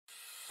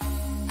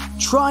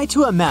Try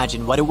to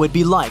imagine what it would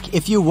be like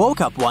if you woke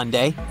up one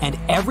day and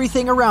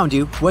everything around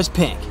you was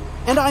pink.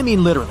 And I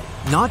mean literally,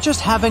 not just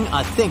having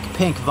a think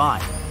pink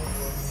vibe.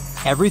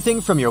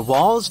 Everything from your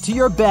walls to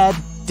your bed,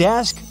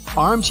 desk,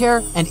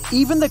 armchair, and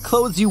even the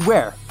clothes you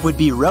wear would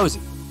be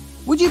rosy.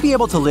 Would you be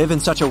able to live in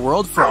such a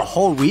world for a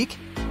whole week?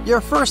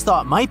 Your first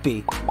thought might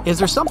be, is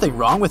there something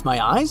wrong with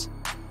my eyes?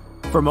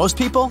 For most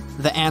people,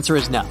 the answer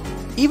is no.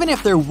 Even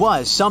if there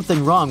was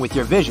something wrong with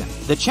your vision,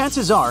 the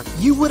chances are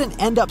you wouldn't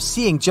end up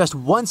seeing just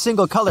one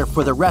single color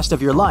for the rest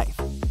of your life.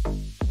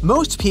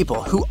 Most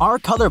people who are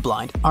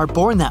colorblind are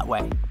born that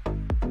way,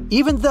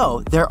 even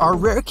though there are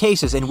rare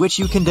cases in which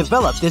you can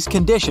develop this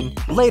condition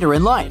later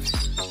in life.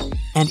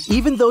 And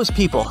even those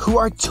people who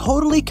are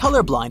totally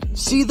colorblind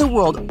see the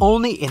world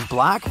only in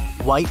black,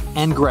 white,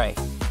 and gray.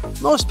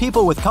 Most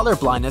people with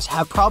colorblindness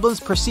have problems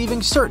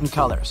perceiving certain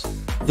colors.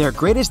 Their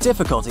greatest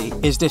difficulty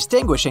is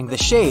distinguishing the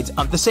shades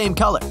of the same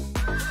color.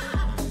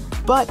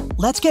 But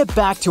let's get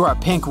back to our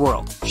pink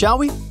world, shall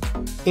we?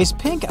 Is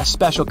pink a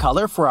special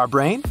color for our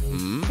brain?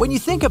 When you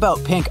think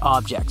about pink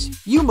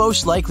objects, you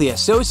most likely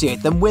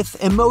associate them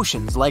with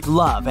emotions like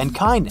love and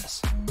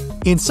kindness.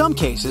 In some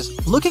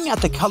cases, looking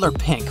at the color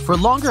pink for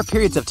longer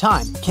periods of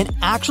time can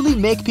actually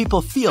make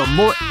people feel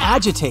more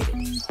agitated.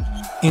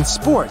 In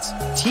sports,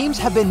 teams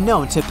have been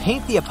known to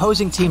paint the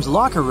opposing team's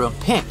locker room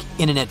pink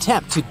in an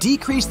attempt to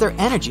decrease their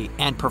energy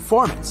and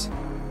performance.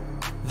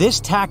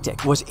 This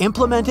tactic was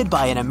implemented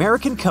by an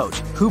American coach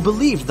who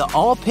believed the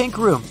all-pink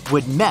room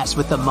would mess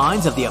with the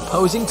minds of the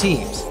opposing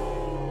teams.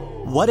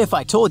 What if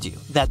I told you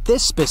that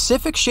this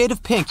specific shade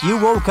of pink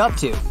you woke up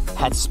to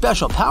had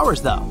special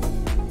powers, though?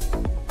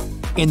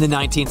 In the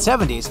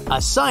 1970s, a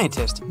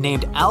scientist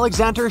named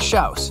Alexander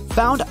Schaus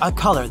found a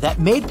color that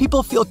made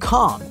people feel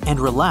calm and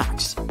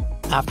relaxed.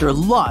 After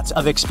lots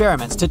of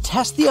experiments to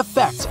test the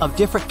effects of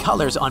different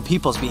colors on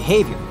people's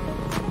behavior,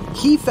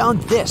 he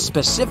found this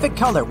specific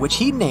color which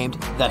he named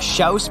the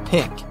Schaus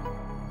pink.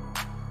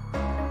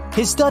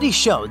 His study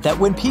showed that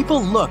when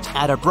people looked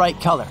at a bright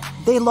color,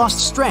 they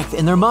lost strength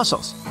in their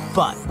muscles.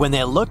 But when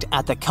they looked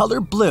at the color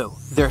blue,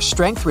 their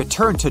strength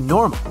returned to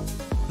normal.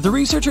 The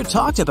researcher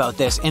talked about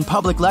this in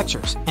public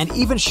lectures and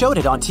even showed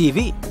it on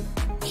TV.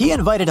 He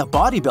invited a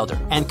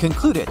bodybuilder and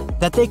concluded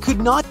that they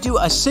could not do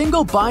a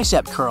single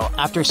bicep curl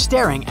after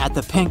staring at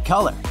the pink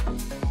color.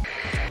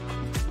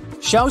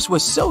 Schaus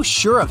was so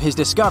sure of his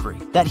discovery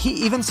that he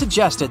even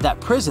suggested that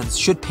prisons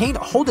should paint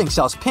holding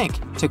cells pink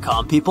to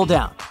calm people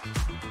down.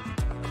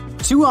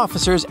 2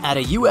 officers at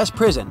a U.S.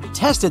 prison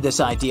tested this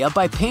idea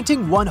by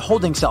painting one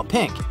holding cell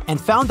pink and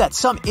found that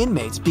some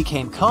inmates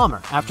became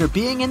calmer after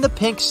being in the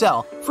pink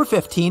cell for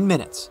 15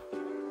 minutes.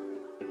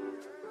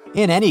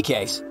 In any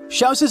case,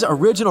 Schaus's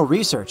original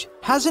research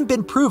hasn't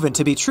been proven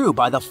to be true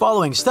by the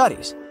following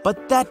studies,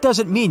 but that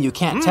doesn't mean you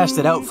can't test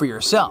it out for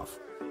yourself.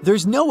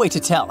 There's no way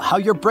to tell how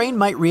your brain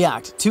might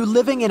react to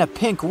living in a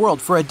pink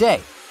world for a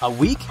day, a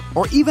week,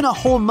 or even a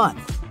whole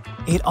month.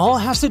 It all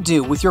has to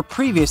do with your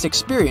previous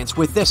experience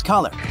with this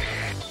color.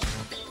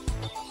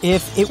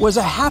 If it was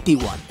a happy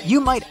one,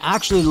 you might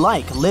actually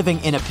like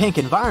living in a pink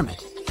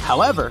environment.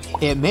 However,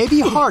 it may be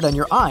hard on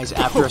your eyes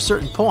after a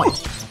certain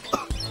point.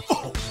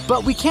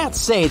 But we can't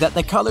say that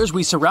the colors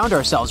we surround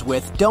ourselves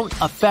with don't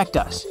affect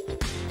us.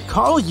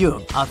 Carl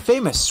Jung, a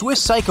famous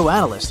Swiss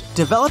psychoanalyst,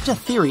 developed a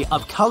theory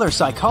of color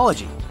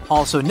psychology,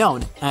 also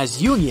known as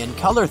Jungian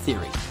color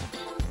theory.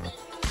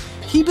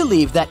 He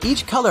believed that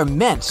each color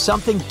meant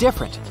something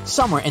different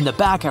somewhere in the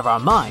back of our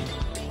mind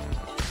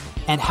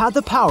and had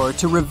the power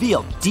to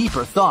reveal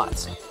deeper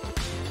thoughts.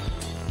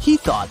 He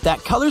thought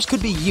that colors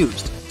could be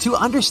used to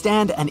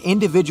understand an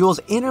individual's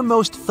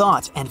innermost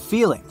thoughts and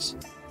feelings.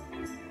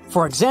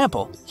 For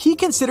example, he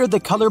considered the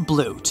color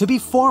blue to be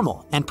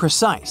formal and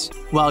precise,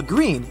 while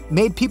green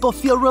made people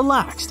feel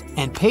relaxed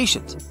and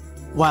patient.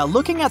 While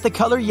looking at the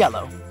color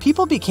yellow,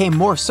 people became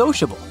more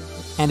sociable.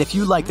 And if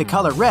you liked the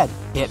color red,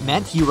 it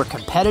meant you were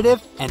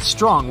competitive and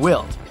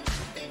strong-willed.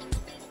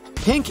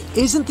 Pink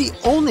isn't the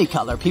only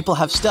color people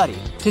have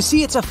studied to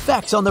see its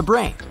effects on the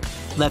brain.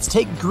 Let's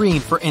take green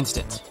for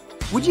instance.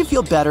 Would you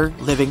feel better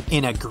living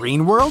in a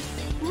green world?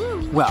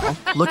 Well,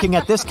 looking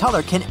at this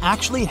color can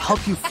actually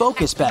help you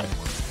focus better.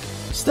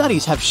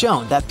 Studies have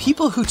shown that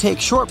people who take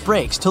short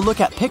breaks to look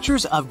at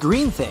pictures of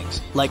green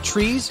things, like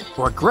trees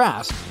or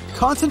grass,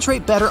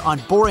 concentrate better on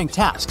boring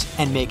tasks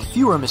and make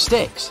fewer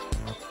mistakes.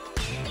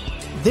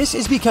 This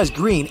is because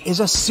green is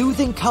a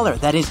soothing color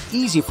that is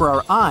easy for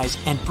our eyes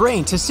and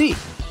brain to see.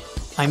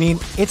 I mean,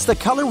 it's the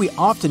color we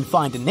often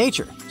find in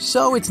nature,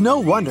 so it's no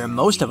wonder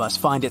most of us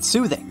find it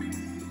soothing.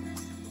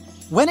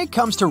 When it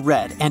comes to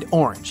red and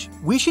orange,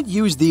 we should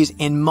use these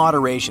in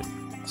moderation.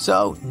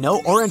 So,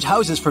 no orange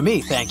houses for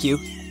me, thank you.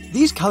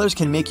 These colors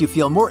can make you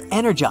feel more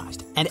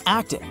energized and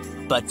active,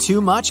 but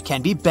too much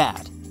can be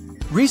bad.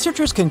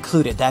 Researchers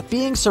concluded that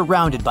being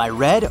surrounded by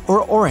red or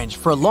orange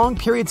for long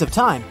periods of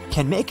time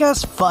can make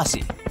us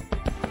fussy.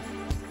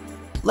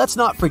 Let's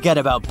not forget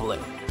about blue.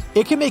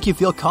 It can make you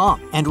feel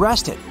calm and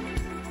rested.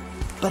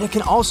 But it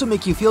can also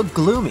make you feel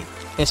gloomy,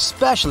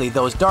 especially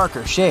those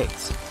darker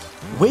shades.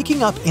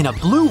 waking up in a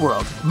blue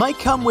world might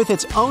come with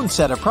its own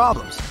set of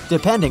problems,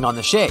 depending on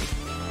the shade.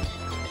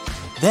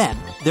 Then,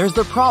 there's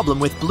the problem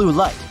with blue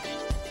light.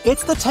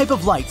 It's the type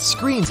of light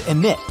screens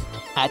emit.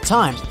 At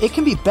times, it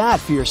can be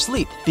bad for your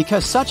sleep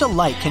because such a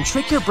light can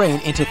trick your brain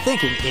into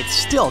thinking it's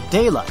still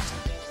daylight.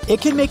 It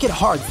can make it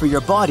hard for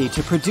your body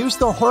to produce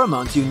the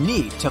hormones you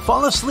need to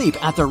fall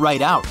asleep at the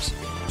right hours.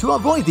 To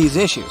avoid these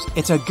issues,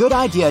 it's a good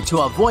idea to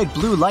avoid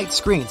blue light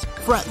screens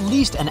for at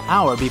least an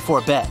hour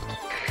before bed.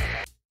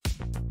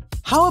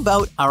 How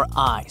about our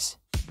eyes?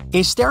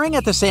 Is staring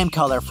at the same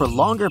color for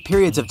longer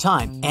periods of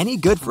time any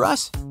good for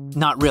us?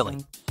 Not really.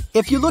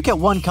 If you look at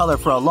one color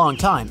for a long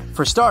time,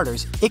 for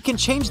starters, it can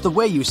change the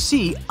way you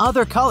see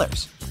other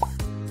colors.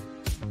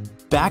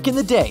 Back in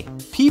the day,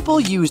 people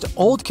used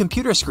old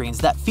computer screens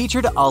that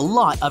featured a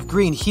lot of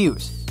green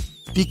hues.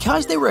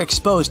 Because they were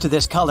exposed to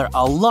this color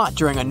a lot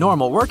during a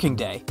normal working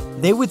day,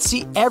 they would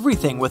see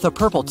everything with a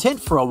purple tint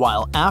for a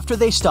while after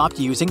they stopped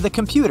using the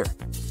computer.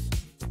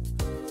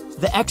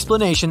 The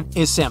explanation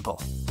is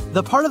simple.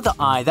 The part of the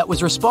eye that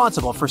was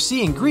responsible for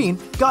seeing green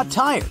got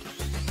tired.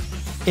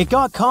 It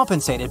got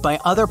compensated by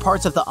other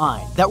parts of the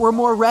eye that were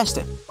more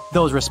rested,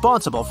 those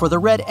responsible for the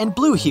red and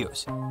blue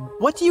hues.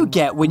 What do you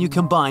get when you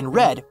combine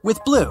red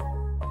with blue?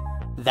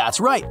 That's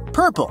right,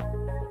 purple!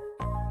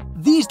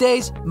 These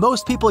days,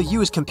 most people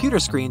use computer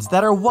screens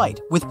that are white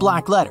with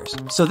black letters,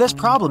 so this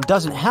problem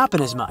doesn't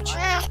happen as much.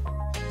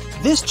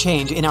 This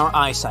change in our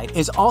eyesight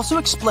is also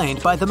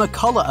explained by the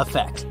McCullough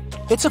effect.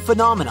 It's a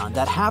phenomenon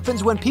that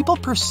happens when people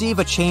perceive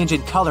a change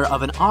in color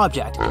of an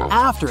object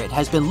after it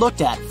has been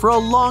looked at for a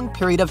long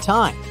period of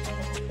time.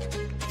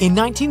 In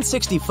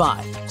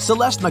 1965,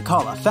 Celeste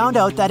McCullough found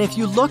out that if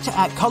you looked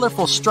at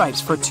colorful stripes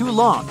for too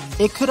long,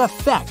 it could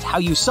affect how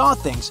you saw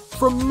things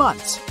for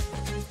months.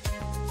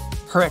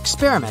 Her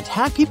experiment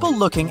had people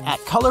looking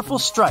at colorful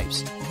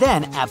stripes,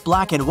 then at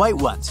black and white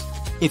ones.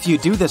 If you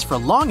do this for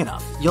long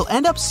enough, you'll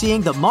end up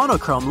seeing the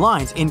monochrome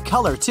lines in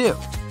color too.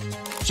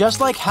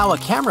 Just like how a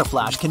camera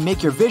flash can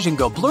make your vision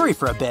go blurry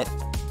for a bit,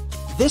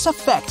 this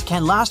effect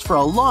can last for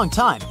a long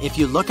time if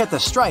you look at the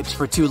stripes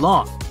for too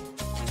long.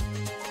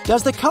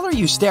 Does the color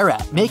you stare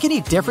at make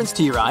any difference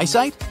to your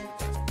eyesight?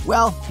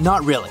 Well,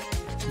 not really.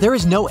 There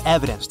is no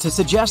evidence to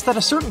suggest that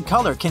a certain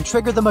color can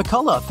trigger the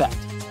McCullough effect.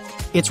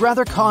 It's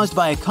rather caused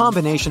by a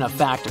combination of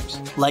factors,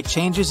 like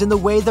changes in the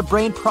way the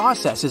brain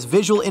processes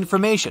visual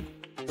information,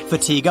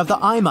 fatigue of the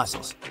eye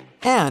muscles,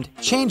 and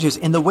changes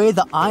in the way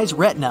the eye's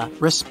retina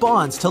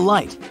responds to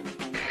light.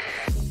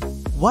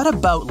 What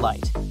about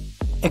light?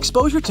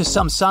 Exposure to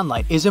some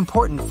sunlight is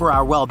important for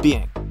our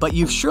well-being, but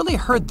you've surely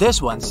heard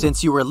this one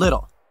since you were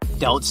little.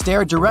 Don't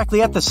stare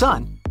directly at the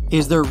sun.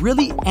 Is there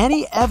really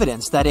any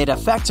evidence that it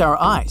affects our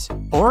eyes,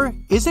 or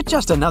is it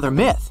just another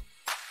myth?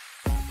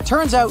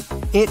 Turns out,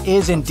 it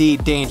is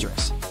indeed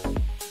dangerous.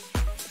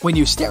 When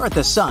you stare at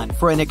the sun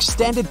for an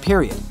extended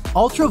period,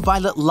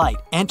 ultraviolet light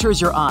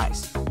enters your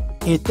eyes.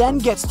 It then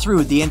gets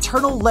through the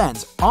internal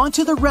lens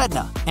onto the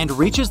retina and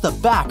reaches the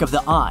back of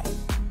the eye.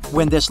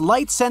 When this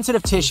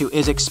light-sensitive tissue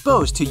is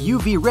exposed to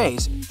UV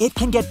rays, it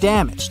can get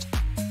damaged.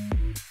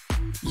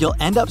 You'll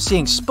end up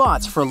seeing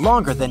spots for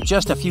longer than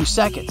just a few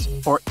seconds,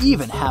 or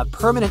even have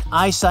permanent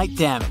eyesight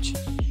damage.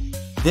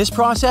 This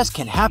process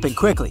can happen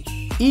quickly,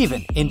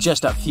 even in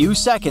just a few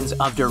seconds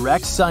of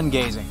direct sun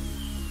gazing.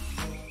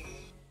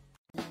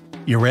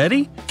 You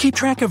ready? Keep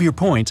track of your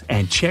points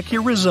and check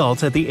your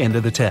results at the end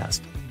of the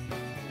test.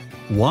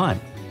 1.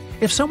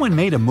 If someone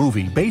made a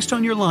movie based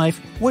on your life,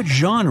 what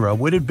genre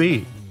would it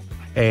be?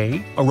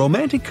 A. A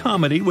romantic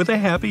comedy with a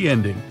happy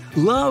ending.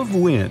 Love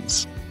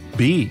wins.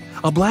 B.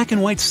 A black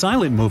and white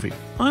silent movie.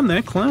 I'm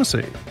that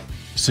classy.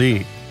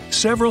 C.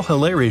 Several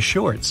hilarious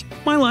shorts.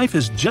 My life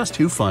is just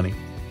too funny.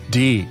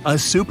 D. A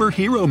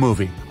superhero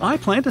movie. I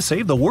plan to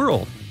save the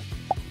world.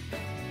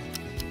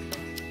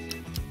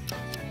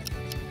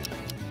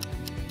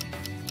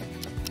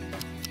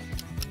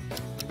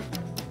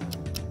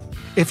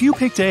 If you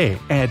picked A,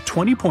 add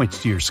 20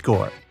 points to your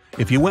score.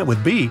 If you went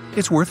with B,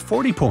 it's worth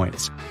 40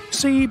 points.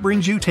 C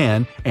brings you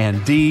 10,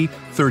 and D,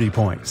 30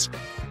 points.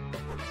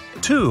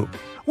 2.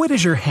 What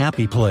is your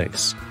happy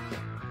place?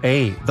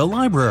 A. The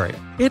library.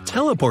 It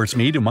teleports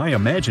me to my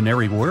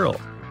imaginary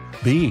world.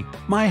 B.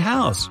 My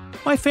house.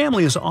 My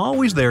family is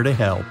always there to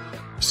help.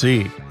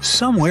 C.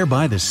 Somewhere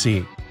by the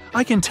sea.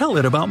 I can tell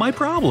it about my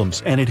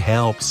problems, and it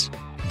helps.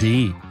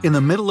 D. In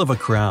the middle of a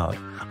crowd.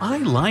 I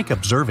like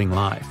observing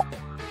life.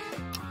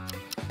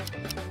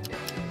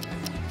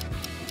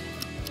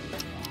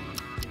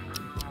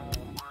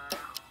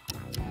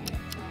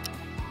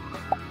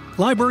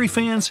 Library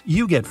fans,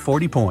 you get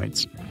 40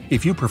 points.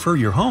 If you prefer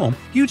your home,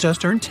 you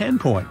just earn 10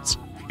 points.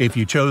 If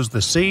you chose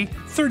the sea,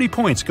 30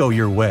 points go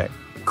your way.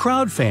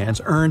 Crowd fans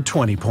earn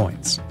 20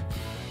 points.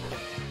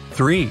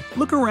 3.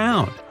 Look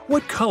around.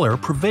 What color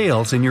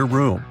prevails in your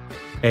room?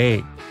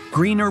 A.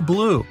 Green or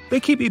blue. They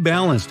keep me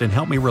balanced and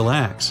help me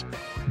relax.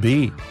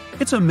 B.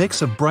 It's a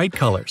mix of bright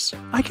colors.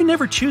 I can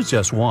never choose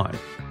just one.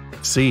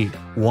 C.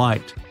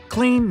 White.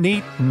 Clean,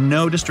 neat,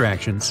 no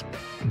distractions.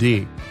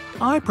 D.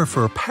 I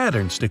prefer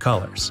patterns to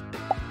colors.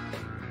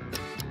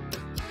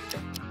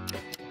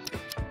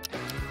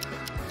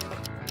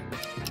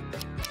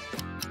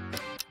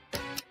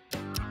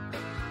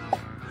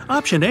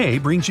 Option A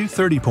brings you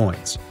 30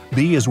 points,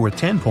 B is worth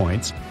 10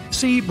 points,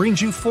 C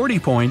brings you 40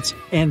 points,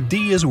 and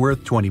D is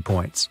worth 20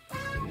 points.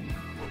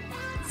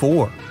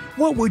 4.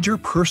 What would your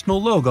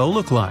personal logo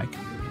look like?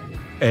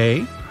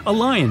 A. A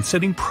lion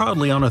sitting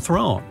proudly on a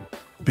throne.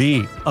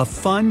 B. A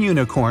fun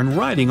unicorn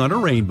riding on a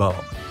rainbow.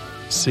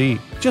 C.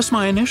 Just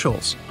my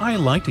initials. I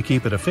like to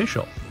keep it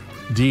official.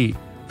 D.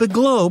 The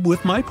globe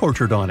with my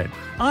portrait on it.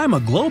 I'm a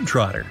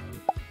globetrotter.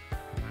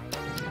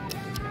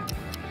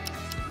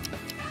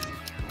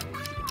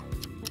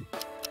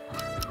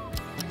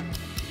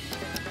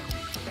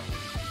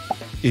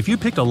 If you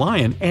picked a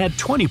lion, add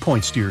 20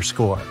 points to your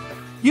score.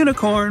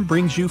 Unicorn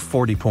brings you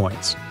 40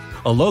 points.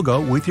 A logo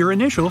with your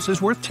initials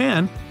is worth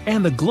 10,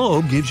 and the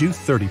globe gives you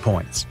 30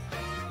 points.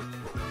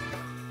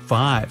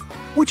 5.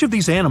 Which of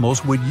these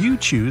animals would you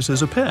choose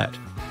as a pet?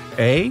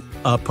 A.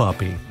 A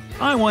puppy.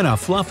 I want a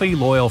fluffy,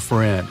 loyal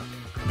friend.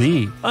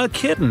 B. A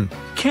kitten.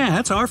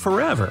 Cats are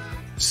forever.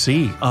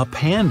 C. A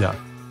panda.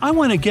 I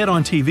want to get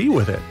on TV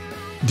with it.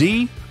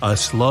 D. A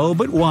slow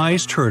but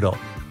wise turtle.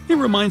 It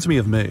reminds me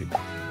of me.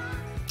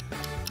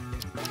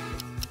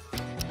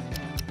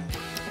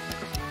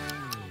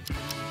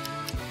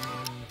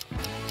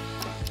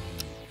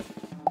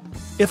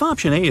 If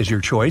option A is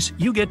your choice,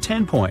 you get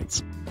 10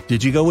 points.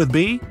 Did you go with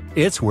B?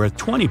 It's worth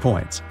 20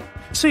 points.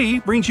 C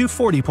brings you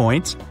 40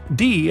 points.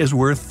 D is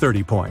worth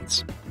 30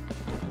 points.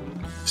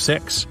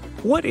 6.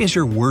 What is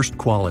your worst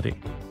quality?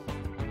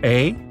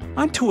 A.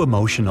 I'm too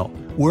emotional.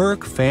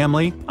 Work,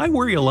 family, I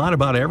worry a lot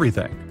about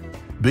everything.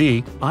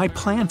 B. I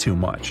plan too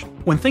much.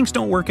 When things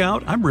don't work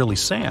out, I'm really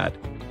sad.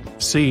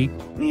 C.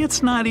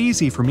 It's not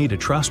easy for me to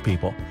trust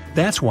people.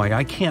 That's why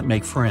I can't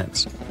make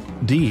friends.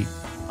 D.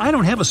 I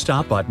don't have a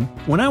stop button.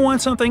 When I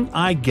want something,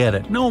 I get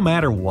it, no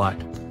matter what.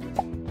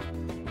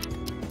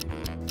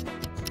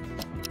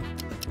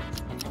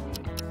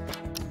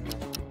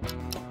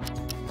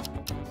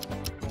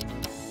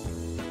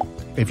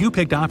 If you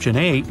picked option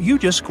A, you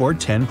just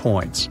scored 10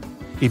 points.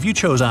 If you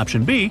chose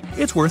option B,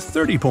 it's worth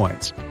 30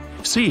 points.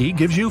 C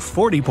gives you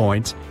 40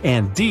 points,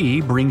 and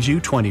D brings you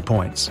 20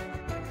 points.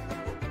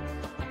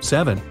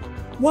 7.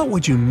 What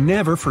would you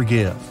never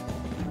forgive?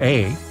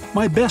 A.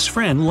 My best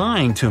friend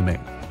lying to me.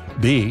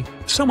 B.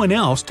 Someone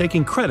else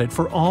taking credit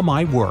for all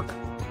my work.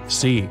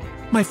 C.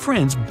 My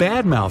friends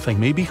bad-mouthing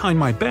me behind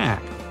my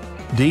back.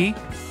 D.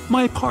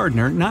 My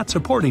partner not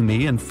supporting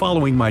me and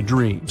following my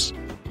dreams.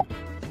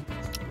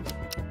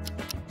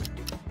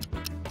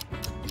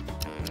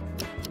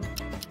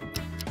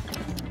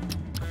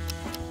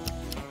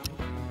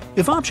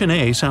 If option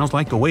A sounds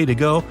like the way to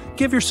go,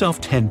 give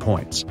yourself 10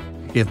 points.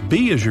 If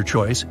B is your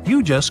choice,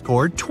 you just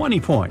scored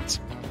 20 points.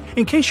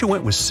 In case you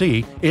went with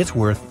C, it's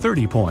worth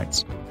 30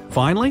 points.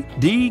 Finally,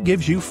 D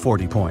gives you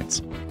 40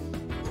 points.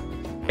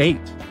 8.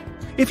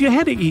 If you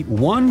had to eat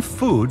one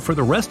food for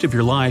the rest of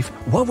your life,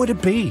 what would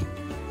it be?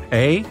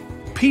 A.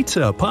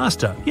 Pizza,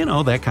 pasta,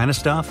 that kind of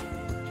stuff.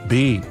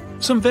 B.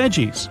 Some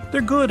veggies,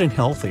 they're good and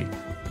healthy.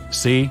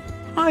 C.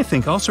 I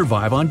think I'll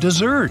survive on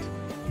dessert.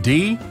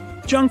 D.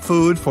 Junk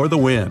food for the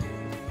win.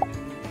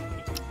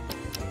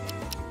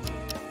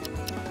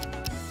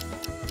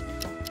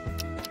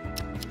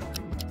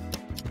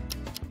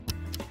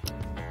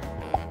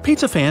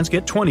 Pizza fans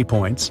get 20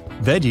 points,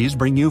 veggies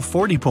bring you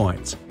 40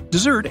 points,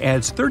 dessert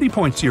adds 30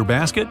 points to your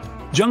basket,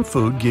 junk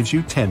food gives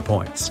you 10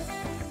 points.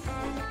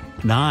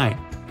 9.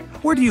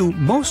 Where do you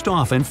most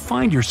often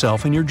find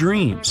yourself in your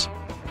dreams?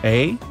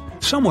 A.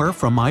 Somewhere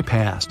from my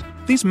past.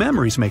 These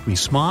memories make me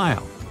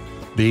smile.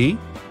 B.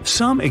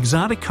 Some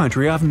exotic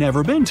country I've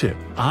never been to.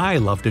 I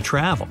love to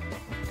travel.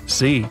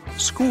 C.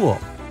 School.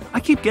 I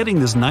keep getting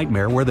this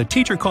nightmare where the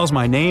teacher calls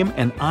my name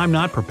and I'm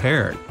not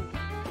prepared.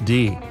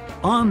 D.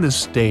 On the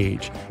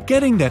stage,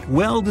 getting that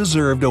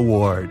well-deserved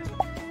award.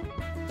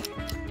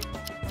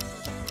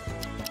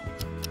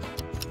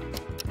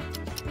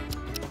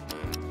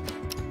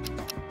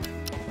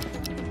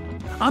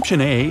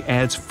 Option A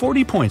adds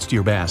 40 points to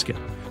your basket.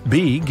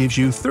 B gives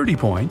you 30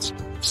 points,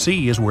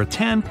 C is worth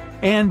 10,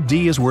 and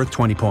D is worth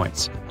 20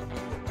 points.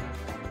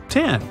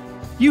 10.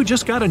 You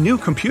just got a new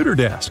computer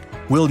desk.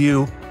 Will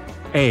you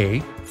A.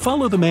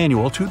 Follow the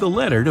manual to the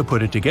letter to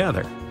put it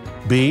together.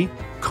 B.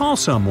 Call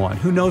someone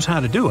who knows how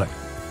to do it.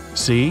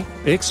 C.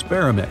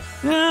 Experiment.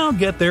 I'll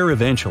get there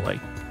eventually.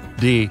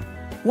 D.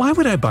 Why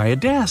would I buy a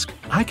desk?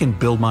 I can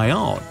build my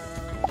own.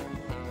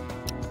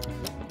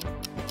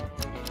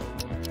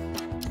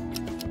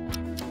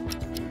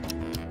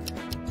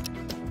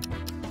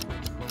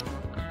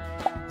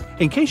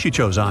 In case you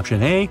chose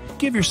option A,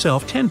 give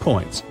yourself 10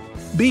 points.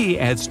 B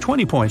adds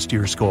 20 points to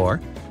your score,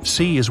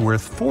 C is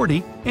worth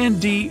 40, and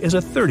D is a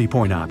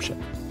 30-point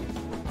option.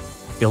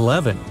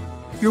 11.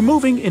 You're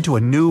moving into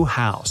a new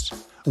house.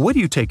 What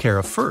do you take care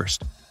of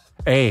first?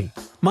 A.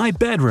 My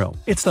bedroom.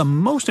 It's the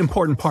most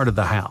important part of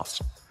the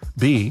house.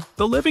 B.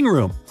 The living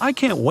room. I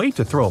can't wait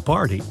to throw a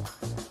party.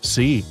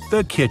 C.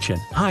 The kitchen.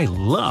 I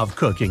love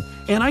cooking,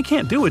 and I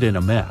can't do it in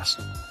a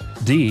mess.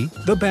 D.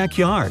 The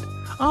backyard.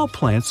 I'll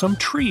plant some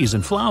trees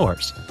and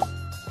flowers.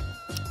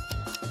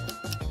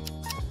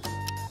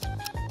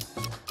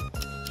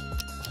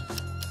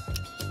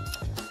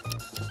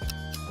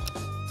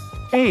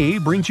 A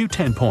brings you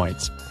 10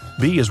 points.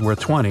 B is worth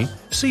 20,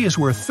 C is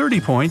worth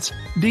 30 points,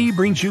 D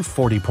brings you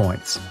 40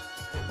 points.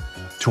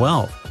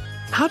 12.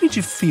 How did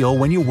you feel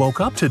when you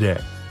woke up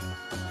today?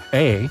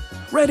 A.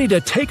 Ready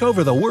to take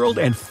over the world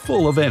and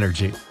full of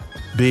energy.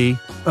 B.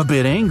 A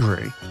bit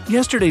angry.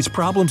 Yesterday's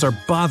problems are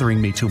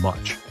bothering me too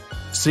much.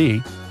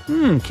 C.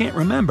 Can't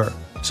remember.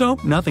 So,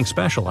 nothing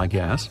special, I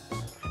guess.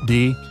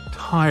 D.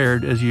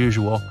 Tired as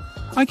usual.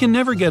 I can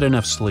never get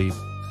enough sleep.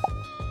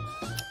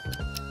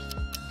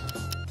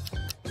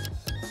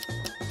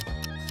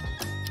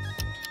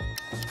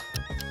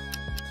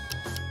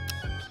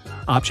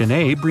 Option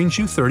A brings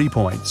you 30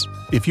 points.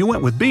 If you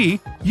went with B,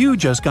 you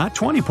just got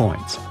 20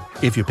 points.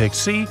 If you pick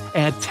C,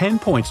 add 10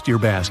 points to your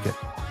basket.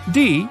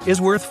 D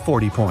is worth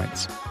 40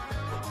 points.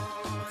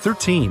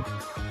 13.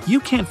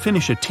 You can't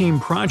finish a team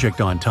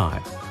project on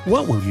time.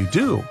 What will you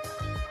do?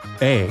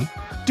 A.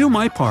 Do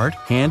my part,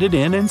 hand it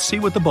in, and see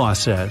what the boss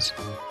says.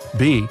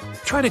 B.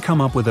 Try to come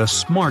up with a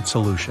smart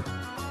solution.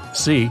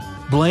 C.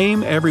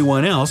 Blame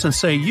everyone else and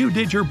say you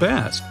did your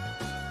best.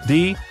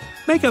 D.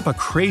 Make up a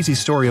crazy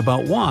story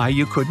about why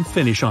you couldn't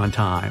finish on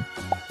time.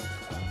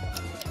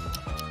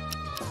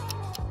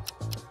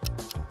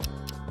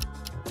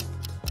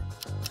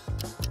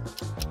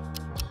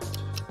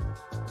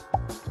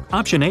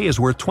 Option A is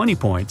worth 20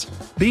 points.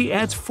 B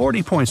adds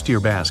 40 points to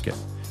your basket.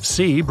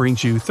 C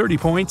brings you 30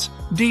 points.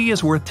 D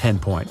is worth 10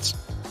 points.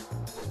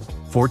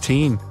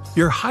 14.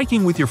 You're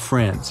hiking with your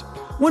friends.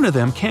 One of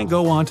them can't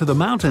go on to the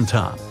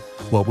mountaintop.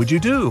 What would you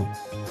do?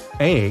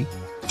 A.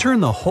 Turn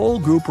the whole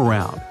group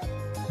around.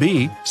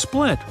 B.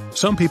 Split.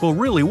 Some people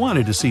really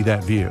wanted to see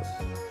that view.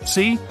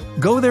 C.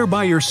 Go there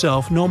by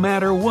yourself no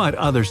matter what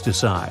others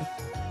decide.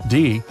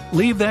 D.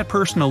 Leave that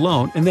person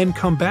alone and then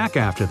come back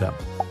after them.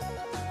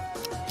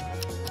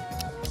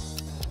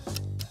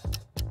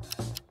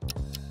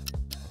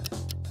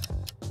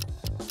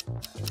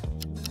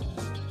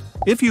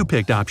 If you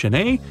picked option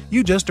A,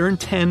 you just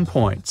earned 10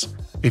 points.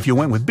 If you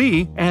went with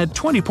B, add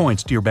 20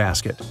 points to your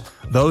basket.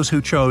 Those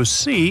who chose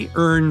C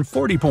earn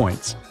 40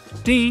 points.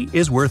 D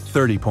is worth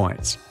 30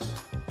 points.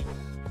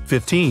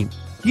 15.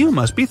 You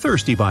must be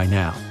thirsty by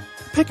now.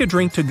 Pick a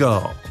drink to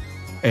go.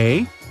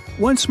 A.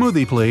 1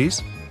 smoothie,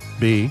 please.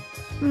 B.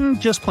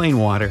 Just plain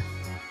water.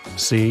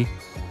 C.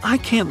 I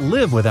can't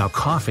live without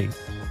coffee.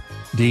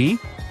 D.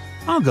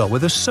 I'll go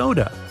with a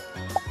soda.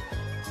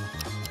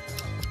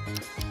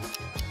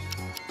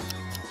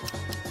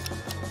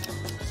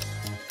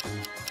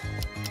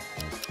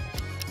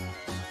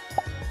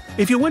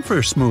 If you went for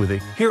a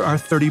smoothie, here are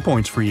 30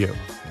 points for you.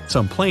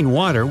 Some plain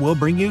water will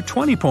bring you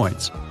 20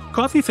 points.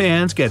 Coffee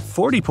fans get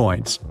 40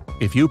 points.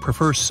 If you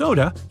prefer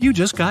soda, you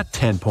just got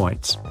 10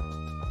 points.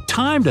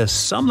 Time to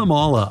sum them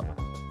all up.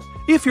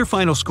 If your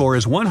final score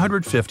is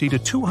 150 to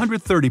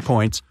 230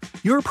 points,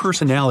 your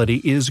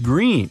personality is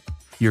green.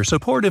 You're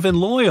supportive and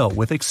loyal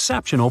with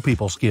exceptional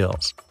people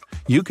skills.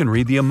 You can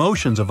read the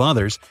emotions of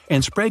others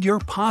and spread your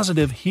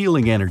positive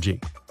healing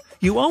energy.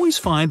 You always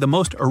find the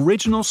most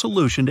original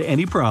solution to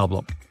any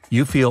problem.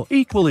 You feel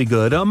equally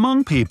good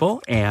among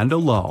people and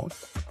alone.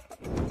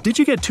 Did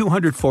you get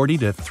 240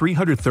 to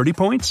 330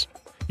 points?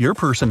 Your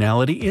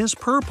personality is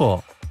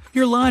purple.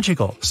 You're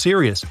logical,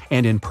 serious,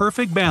 and in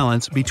perfect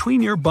balance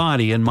between your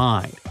body and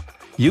mind.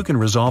 You can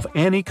resolve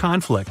any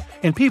conflict,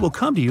 and people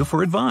come to you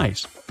for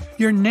advice.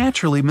 You're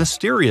naturally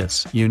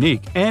mysterious,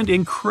 unique, and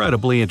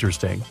incredibly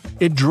interesting.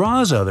 It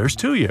draws others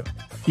to you.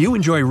 You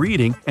enjoy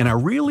reading and are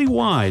really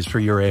wise for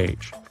your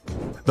age.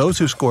 Those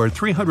who scored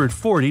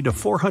 340 to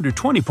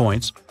 420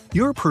 points,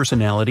 your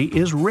personality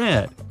is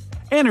red.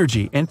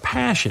 Energy and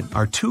passion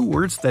are 2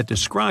 words that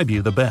describe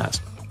you the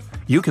best.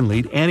 You can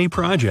lead any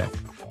project.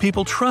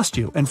 People trust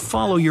you and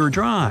follow your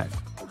drive.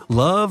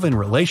 Love and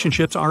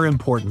relationships are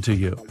important to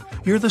you.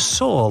 You're the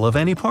soul of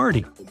any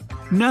party.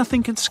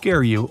 Nothing can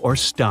scare you or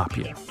stop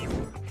you.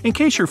 In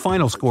case your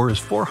final score is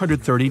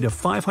 430 to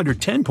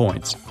 510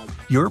 points,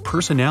 your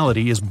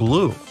personality is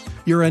blue.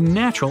 You're a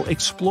natural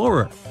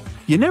explorer.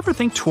 You never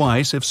think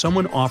twice if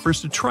someone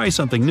offers to try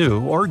something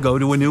new or go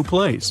to a new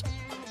place.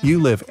 You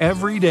live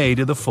every day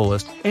to the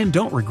fullest and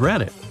don't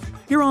regret it.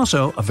 You're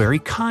also a very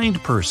kind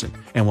person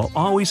and will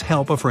always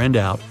help a friend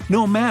out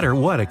no matter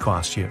what it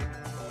costs you.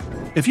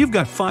 If you've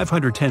got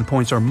 510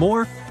 points or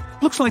more,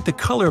 looks like the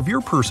color of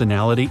your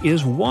personality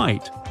is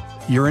white.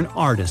 You're an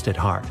artist at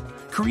heart.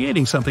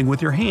 Creating something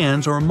with your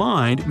hands or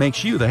mind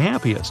makes you the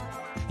happiest.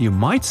 You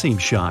might seem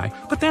shy,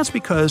 but that's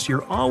because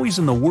you're always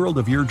in the world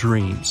of your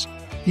dreams.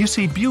 You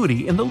see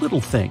beauty in the little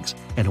things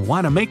and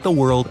want to make the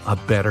world a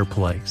better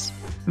place.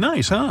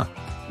 Nice, huh?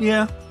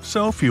 Yeah,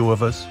 so few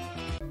of us.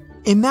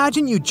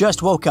 Imagine you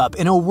just woke up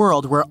in a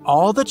world where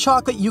all the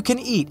chocolate you can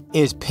eat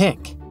is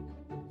pink.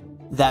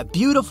 That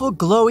beautiful,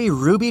 glowy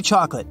ruby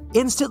chocolate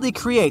instantly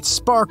creates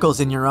sparkles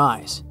in your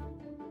eyes.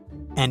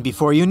 And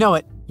before you know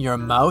it, your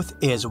mouth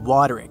is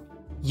watering.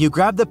 You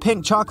grab the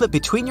pink chocolate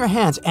between your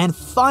hands and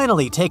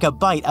finally take a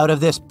bite out of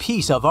this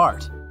piece of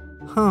art.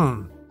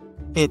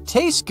 It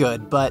tastes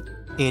good, but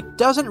it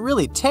doesn't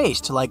really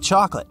taste like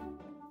chocolate.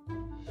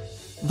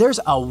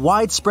 There's a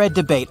widespread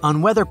debate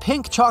on whether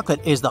pink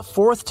chocolate is the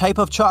fourth type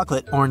of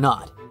chocolate or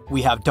not.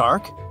 We have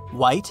dark,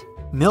 white,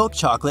 milk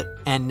chocolate,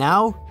 and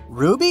now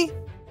ruby?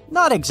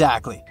 Not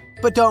exactly,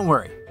 but don't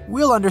worry,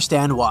 we'll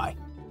understand why.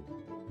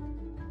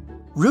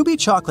 Ruby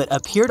chocolate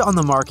appeared on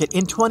the market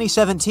in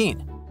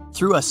 2017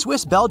 through a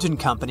Swiss-Belgian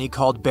company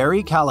called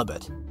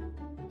Barbie-like.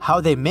 How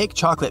they make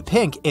chocolate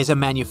pink is a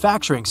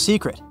manufacturing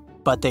secret,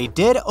 but they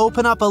did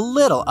open up a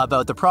little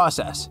about the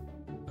process.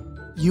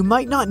 You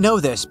might not know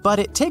this, but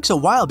it takes a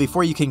while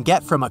before you can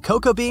get from a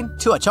cocoa bean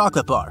to a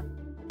chocolate bar.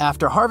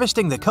 After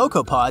harvesting the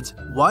cocoa pods,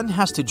 one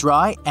has to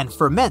dry and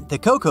ferment the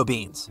cocoa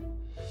beans.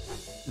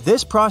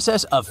 This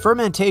process of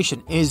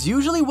fermentation is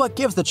usually what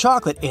gives the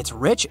chocolate its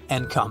rich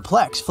and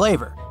complex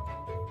flavor.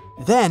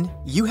 Then,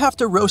 you have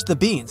to roast the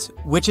beans,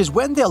 which is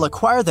when they'll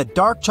acquire the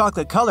dark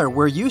chocolate color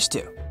we're used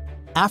to.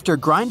 After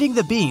grinding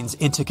the beans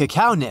into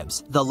cacao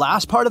nibs, the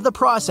last part of the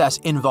process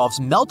involves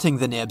melting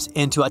the nibs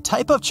into a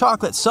type of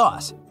chocolate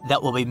sauce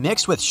that will be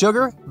mixed with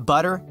sugar,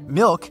 butter,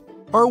 milk,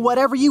 or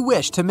whatever you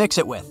wish to mix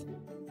it with.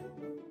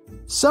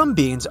 Some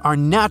beans are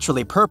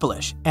naturally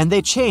purplish, and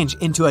they change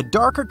into a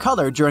darker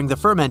color during the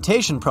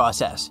fermentation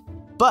process.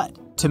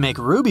 But to make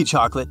ruby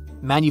chocolate,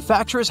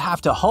 manufacturers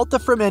have to halt the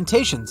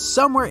fermentation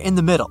somewhere in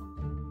the middle.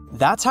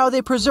 That's how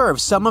they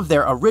preserve some of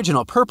their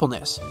original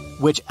purpleness,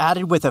 which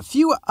added with a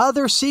few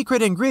other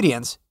secret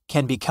ingredients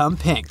can become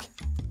pink.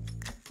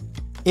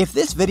 If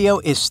this video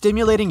is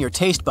stimulating your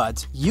taste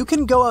buds, you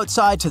can go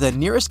outside to the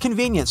nearest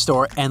convenience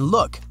store and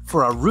look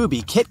for a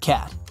ruby Kit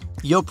Kat.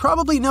 You'll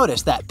probably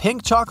notice that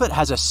pink chocolate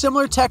has a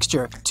similar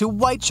texture to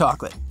white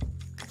chocolate,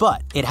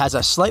 but it has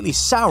a slightly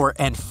sour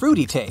and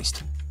fruity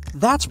taste.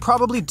 That's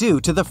probably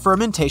due to the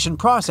fermentation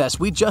process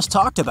we just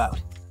talked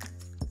about.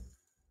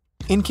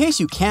 In case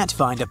you can't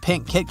find a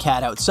pink Kit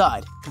Kat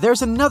outside,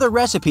 there's another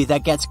recipe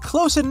that gets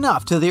close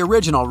enough to the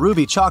original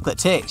ruby chocolate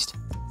taste.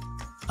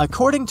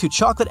 According to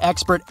chocolate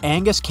expert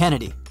Angus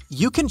Kennedy,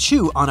 you can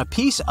chew on a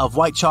piece of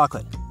white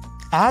chocolate.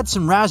 Add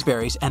some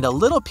raspberries and a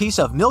little piece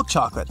of milk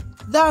chocolate.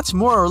 That's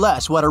more or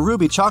less what a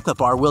ruby chocolate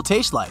bar will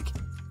taste like.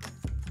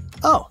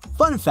 Oh,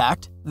 fun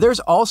fact, there's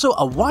also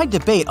a wide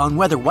debate on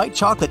whether white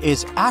chocolate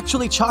is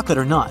actually chocolate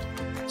or not.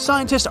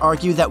 Scientists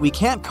argue that we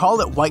can't call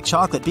it white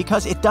chocolate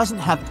because it doesn't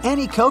have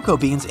any cocoa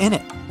beans in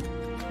it.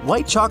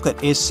 White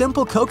chocolate is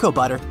simple cocoa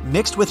butter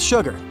mixed with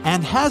sugar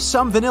and has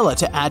some vanilla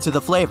to add to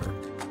the flavor.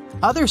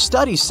 Other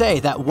studies say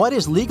that what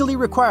is legally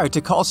required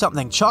to call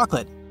something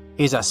chocolate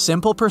is a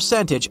simple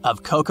percentage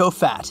of cocoa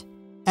fat.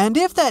 And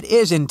if that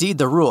is indeed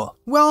the rule,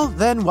 well,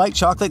 then white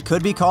chocolate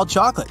could be called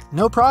chocolate,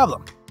 no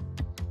problem.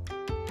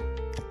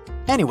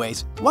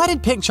 Anyways, why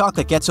did pink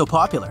chocolate get so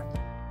popular?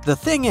 The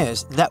thing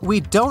is that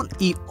we don't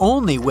eat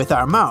only with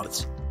our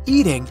mouths.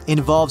 Eating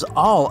involves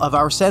all of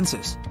our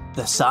senses.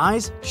 The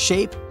size,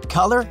 shape,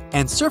 color,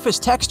 and surface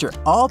texture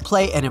all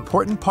play an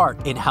important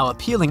part in how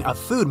appealing a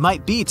food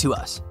might be to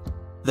us.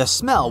 The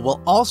smell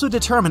will also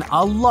determine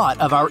a lot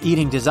of our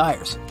eating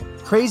desires.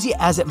 Crazy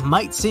as it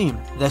might seem,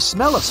 the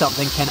smell of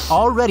something can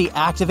already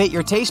activate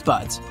your taste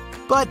buds.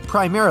 But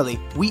primarily,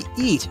 we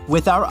eat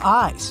with our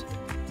eyes.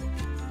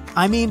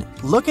 I mean,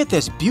 look at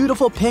this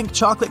beautiful pink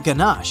chocolate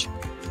ganache.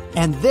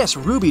 And this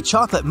ruby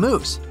chocolate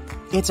mousse.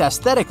 It's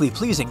aesthetically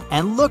pleasing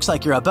and looks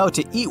like you're about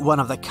to eat one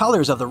of the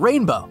colors of the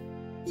rainbow.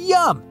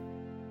 Yum!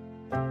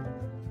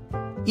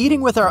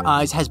 Eating with our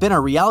eyes has been a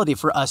reality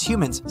for us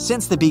humans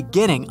since the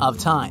beginning of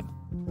time.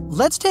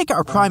 Let's take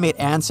our primate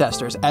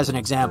ancestors as an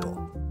example.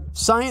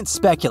 Science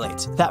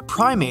speculates that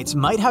primates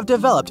might have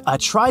developed a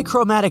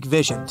trichromatic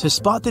vision to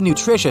spot the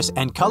nutritious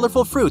and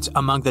colorful fruits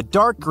among the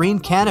dark green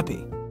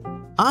canopy.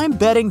 I'm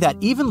betting that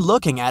even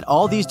looking at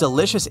all these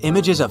delicious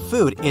images of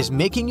food is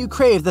making you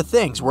crave the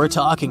things we're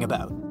talking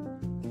about.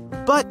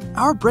 But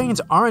our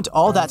brains aren't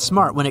all that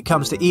smart when it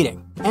comes to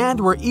eating, and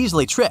we're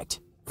easily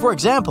tricked. For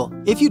example,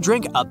 if you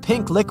drink a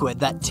pink liquid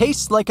that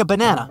tastes like a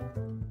banana,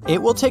 it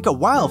will take a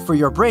while for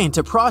your brain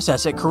to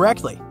process it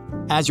correctly,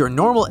 as your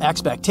normal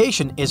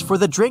expectation is for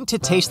the drink to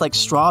taste like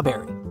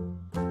strawberry.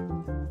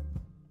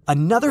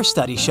 Another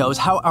study shows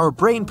how our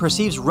brain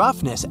perceives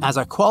roughness as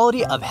a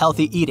quality of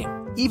healthy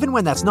eating, even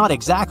when that's not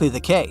exactly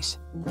the case.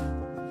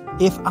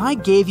 If I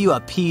gave you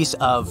a piece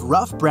of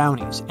rough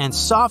brownies and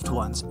soft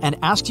ones and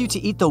asked you to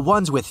eat the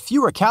ones with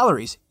fewer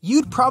calories,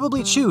 you'd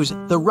probably choose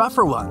the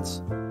rougher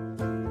ones.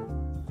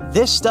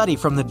 This study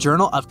from the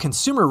Journal of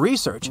Consumer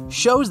Research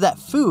shows that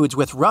foods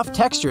with rough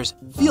textures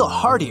feel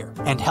heartier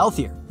and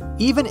healthier,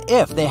 even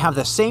if they have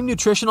the same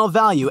nutritional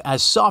value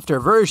as softer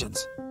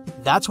versions.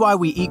 That's why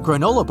we eat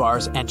granola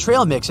bars and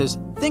trail mixes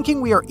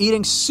thinking we are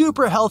eating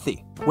super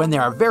healthy when they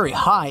are very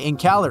high in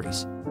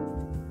calories.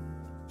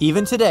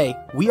 Even today,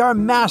 we are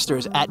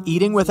masters at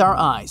eating with our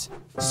eyes.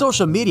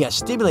 Social media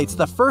stimulates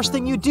the first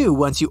thing you do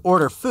once you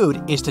order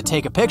food is to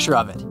take a picture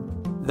of it.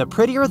 The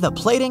prettier the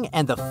plating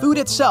and the food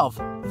itself,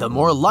 the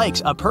more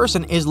likes a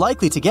person is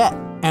likely to get,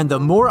 and the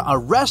more a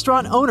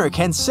restaurant owner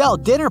can sell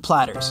dinner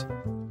platters.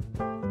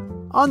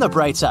 On the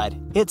bright side,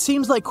 it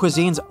seems like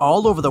cuisines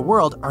all over the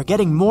world are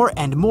getting more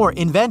and more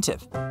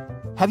inventive.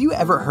 Have you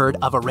ever heard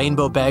of a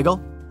rainbow bagel?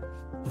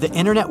 The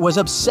internet was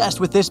obsessed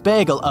with this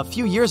bagel a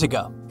few years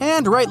ago,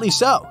 and rightly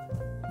so.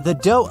 The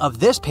dough of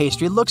this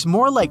pastry looks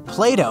more like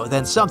Play-Doh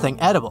than something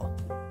edible.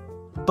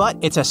 But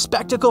it's a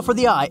spectacle for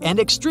the eye and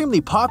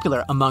extremely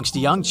popular amongst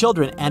young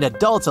children and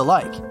adults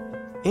alike.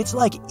 It's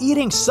like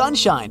eating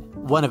sunshine,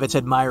 one of its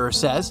admirers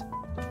says.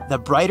 The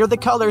brighter the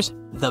colors,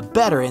 the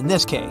better in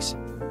this case.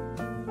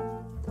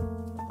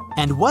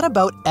 And what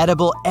about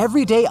edible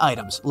everyday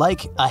items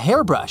like a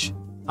hairbrush?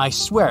 I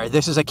swear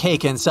this is a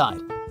cake inside.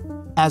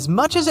 As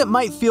much as it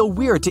might feel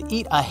weird to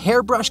eat a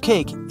hairbrush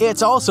cake,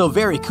 it's also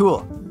very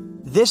cool.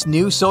 This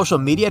new social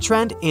media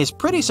trend is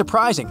pretty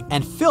surprising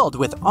and filled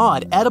with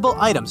odd edible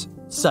items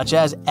such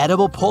as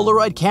edible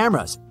Polaroid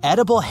cameras,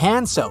 edible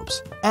hand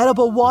soaps,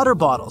 edible water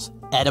bottles,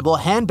 edible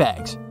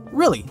handbags.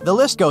 Really, the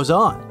list goes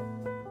on.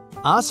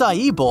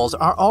 Acai bowls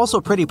are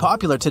also pretty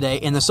popular today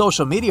in the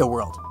social media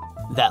world.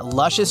 That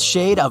luscious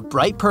shade of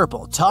bright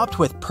purple topped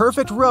with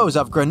perfect rows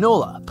of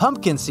granola,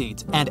 pumpkin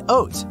seeds, and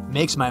oats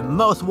makes my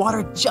mouth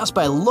water just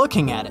by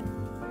looking at it.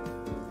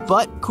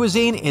 But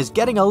cuisine is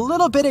getting a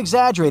little bit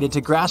exaggerated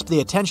to grasp the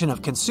attention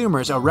of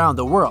consumers around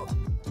the world.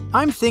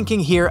 I'm thinking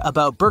here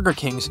about Burger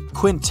King's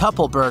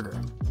Quintuple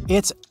Burger.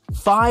 It's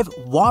 5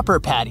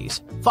 Whopper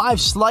patties, 5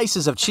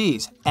 slices of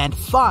cheese, and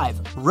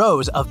 5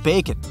 rows of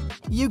bacon.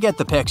 You get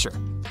the picture.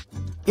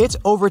 It's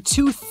over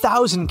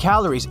 2,000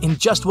 calories in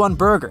just one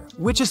burger,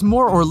 which is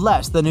more or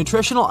less the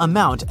nutritional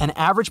amount an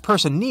average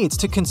person needs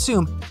to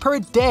consume per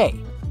day.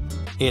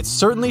 It's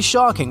certainly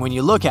shocking when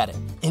you look at it.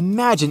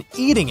 Imagine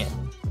eating it.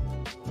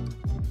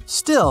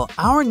 Still,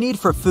 our need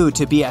for food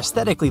to be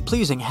aesthetically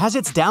pleasing has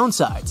its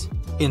downsides.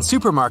 In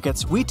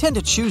supermarkets, we tend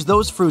to choose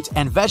those fruits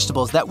and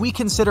vegetables that we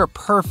consider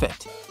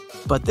perfect.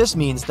 But this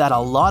means that a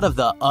lot of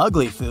the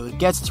ugly food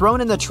gets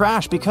thrown in the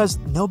trash because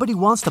nobody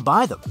wants to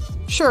buy them.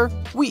 Sure,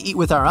 we eat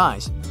with our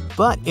eyes,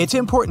 but it's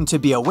important to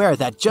be aware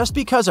that just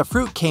because a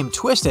fruit came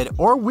twisted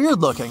or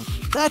weird-looking,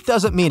 that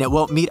doesn't mean it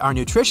won't meet our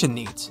nutrition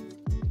needs.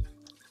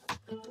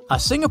 A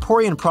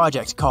Singaporean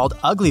project called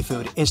Ugly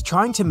Food is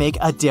trying to make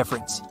a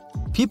difference.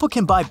 People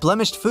can buy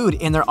blemished food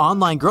in their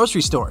online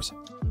grocery stores.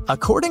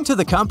 According to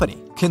the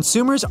company,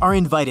 consumers are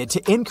invited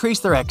to increase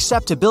their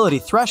acceptability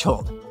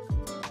threshold.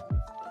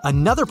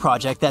 Another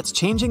project that's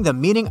changing the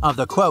meaning of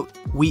the quote,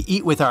 "we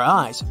eat with our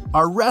eyes,"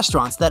 are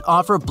restaurants that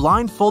offer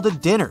blindfolded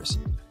dinners.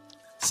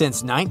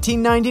 Since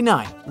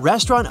 1999,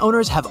 restaurant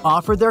owners have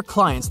offered their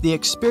clients the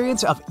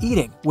experience of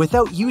eating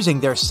without using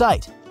their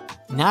sight.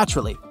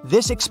 Naturally,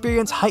 this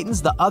experience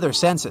heightens the other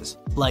senses,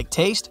 like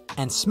taste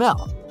and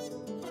smell.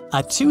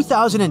 A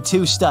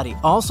 2002 study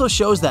also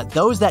shows that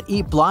those that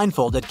eat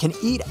blindfolded can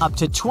eat up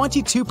to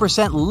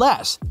 22%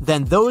 less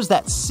than those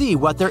that see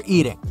what they're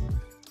eating.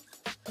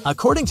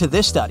 According to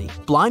this study,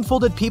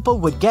 blindfolded people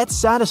would get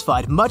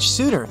satisfied much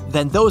sooner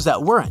than those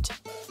that weren't.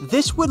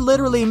 This would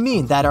literally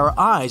mean that our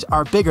eyes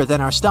are bigger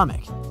than our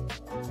stomach.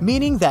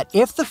 Meaning that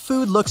if the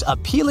food looks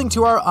appealing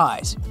to our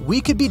eyes,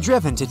 we could be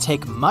driven to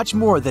take much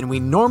more than we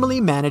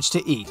normally manage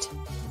to eat.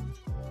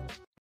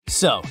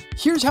 So,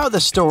 here's how the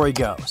story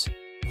goes.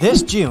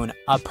 This June,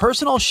 a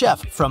personal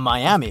chef from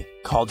Miami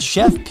called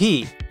Chef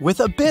P, with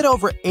a bit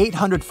over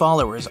 800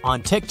 followers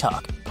on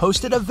TikTok,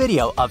 posted a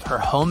video of her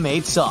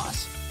homemade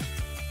sauce.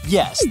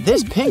 Yes,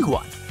 this pink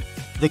one.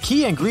 The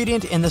key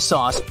ingredient in the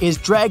sauce is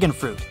dragon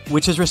fruit,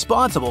 which is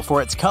responsible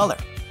for its color.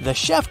 The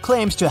chef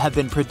claims to have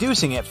been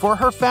producing it for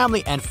her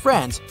family and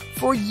friends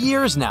for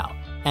years now,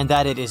 and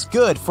that it is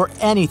good for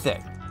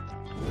anything.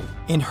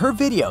 In her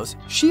videos,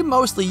 she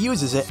mostly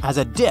uses it as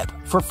a dip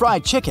for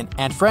fried chicken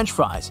and French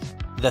fries.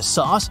 The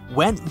sauce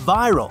went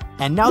viral,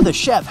 and now the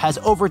chef has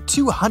over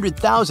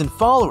 200,000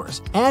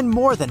 followers and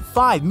more than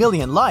 5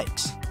 million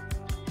likes.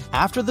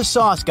 After the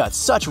sauce got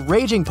such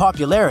raging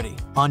popularity,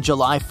 on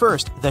July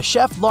 1st, the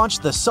chef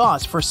launched the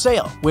sauce for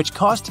sale, which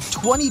cost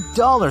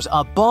 $20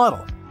 a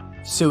bottle.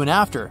 Soon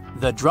after,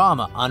 the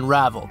drama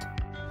unraveled.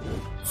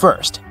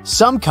 First,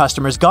 some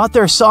customers got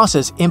their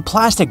sauces in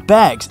plastic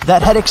bags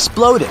that had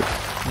exploded.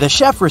 The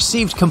chef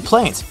received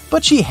complaints,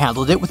 but she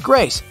handled it with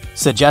grace,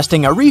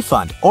 suggesting a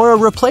refund or a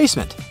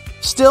replacement.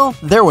 Still,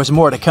 there was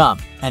more to come,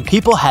 and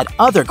people had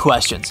other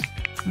questions.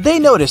 They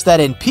noticed that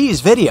in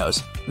P's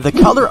videos, the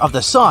color of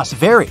the sauce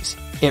varies.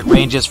 It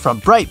ranges from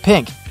bright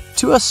pink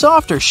to a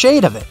softer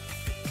shade of it.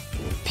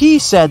 P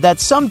said that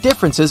some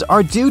differences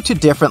are due to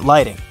different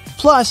lighting.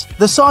 Plus,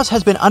 the sauce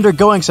has been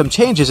undergoing some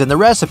changes in the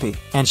recipe,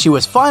 and she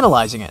was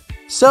finalizing it,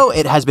 so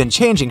it has been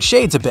changing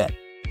shades a bit.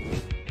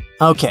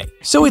 Okay,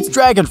 so it's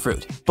dragon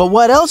fruit, but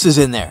what else is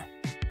in there?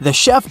 The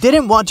chef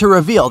didn't want to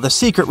reveal the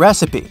secret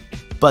recipe,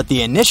 but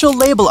the initial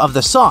label of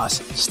the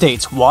sauce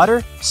states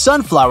water,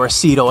 sunflower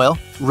seed oil,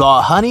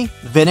 raw honey,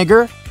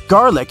 vinegar,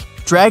 garlic,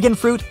 dragon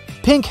fruit,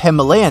 pink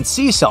Himalayan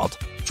sea salt,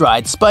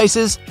 dried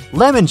spices,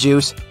 lemon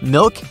juice,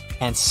 milk,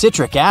 and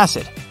citric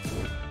acid.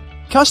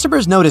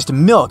 Customers noticed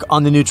milk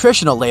on the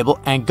nutritional label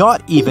and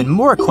got even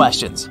more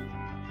questions.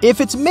 If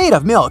it's made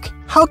of milk,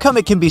 how come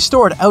it can be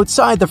stored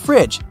outside the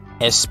fridge,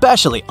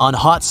 especially on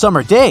hot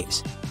summer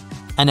days?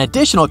 An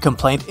additional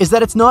complaint is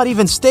that it's not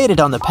even stated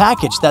on the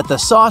package that the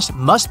sauce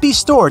must be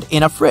stored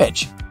in a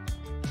fridge.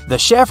 The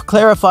chef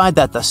clarified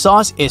that the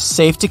sauce is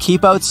safe to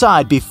keep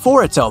outside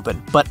before it's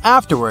open, but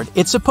afterward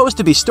it's supposed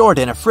to be stored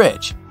in a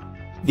fridge.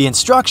 The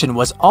instruction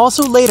was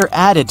also later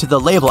added to the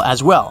label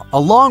as well,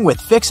 along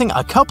with fixing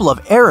a couple of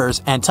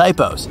errors and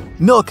typos.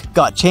 Milk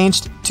got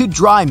changed to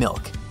dry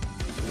milk.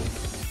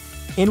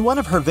 In one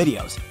of her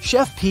videos,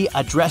 Chef P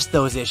addressed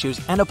those issues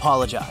and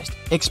apologized,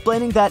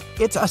 explaining that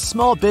it's a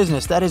small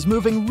business that is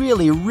moving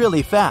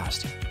really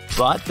fast.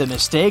 But the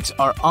mistakes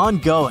are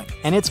ongoing,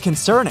 and it's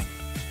concerning.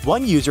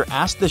 One user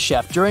asked the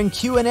chef during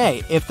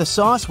Q&A if the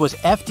sauce was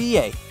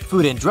FDA,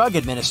 Food and Drug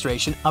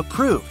Administration,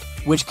 approved,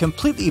 which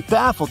completely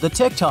baffled the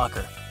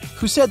TikToker,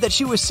 who said that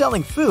she was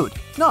selling food,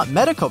 not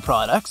medical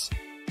products.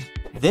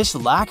 This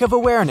lack of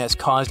awareness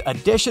caused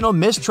additional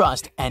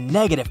mistrust and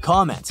negative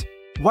comments.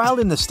 While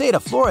in the state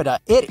of Florida,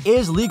 it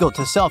is legal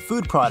to sell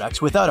food products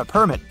without a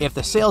permit if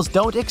the sales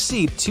don't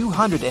exceed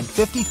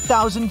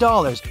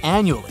 $250,000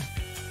 annually.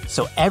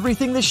 So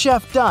everything the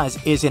chef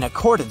does is in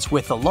accordance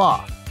with the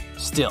law.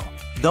 Still,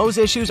 those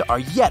issues are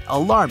yet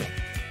alarming.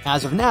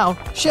 As of now,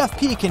 Chef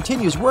P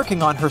continues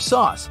working on her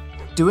sauce,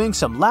 doing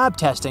some lab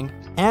testing,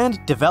 and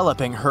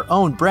developing her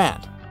own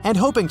brand, and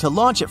hoping to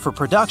launch it for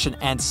production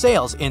and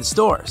sales in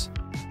stores.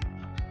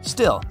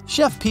 Still,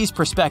 Chef P's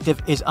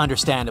perspective is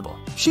understandable.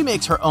 She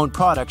makes her own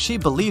product she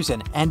believes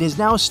in and is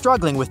now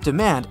struggling with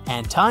demand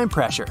and time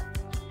pressure.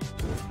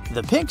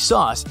 The pink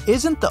sauce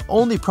isn't the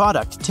only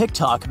product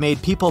TikTok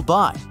made people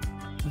buy.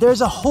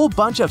 There's a whole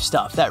bunch of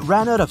stuff that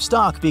ran out of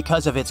stock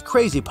because of its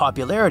crazy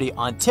popularity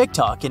on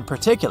TikTok in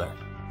particular.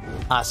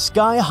 A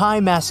sky-high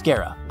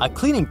mascara, a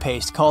cleaning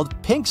paste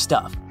called Pink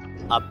Stuff,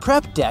 a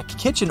prep deck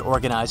kitchen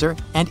organizer,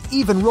 and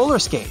even roller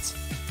skates,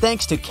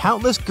 thanks to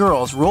countless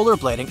girls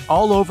rollerblading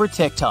all over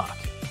TikTok.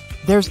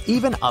 There's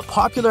even a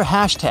popular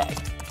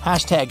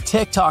hashtag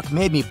TikTok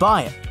made me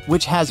buy it,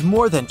 which has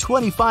more than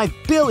 25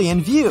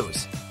 billion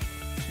views.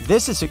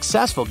 This is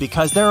successful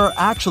because there are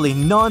actually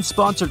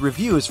non-sponsored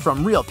reviews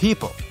from real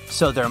people,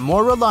 so they're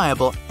more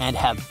reliable and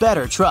have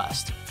better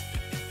trust.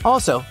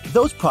 Also,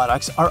 those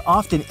products are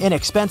often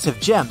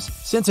inexpensive gems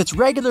since it's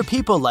regular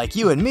people like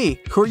you and me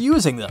who are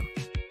using them.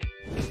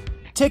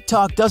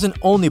 TikTok doesn't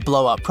only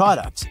blow up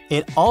products,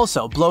 it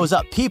also blows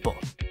up people.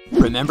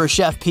 Remember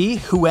Chef P,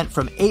 who went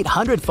from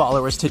 800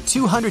 followers to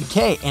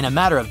 200K in a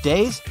matter of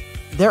days?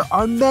 There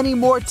are many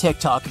more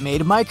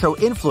TikTok-made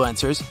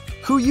micro-influencers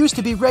who used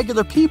to be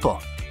regular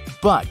people,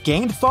 but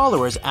gained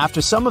followers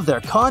after some of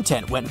their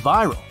content went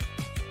viral.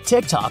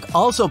 TikTok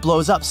also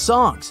blows up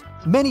songs.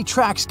 Many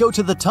tracks go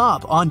to the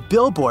top on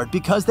Billboard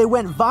because they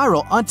went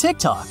viral on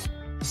TikTok.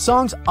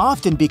 Songs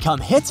often become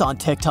hits on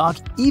TikTok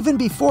even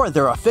before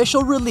their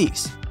official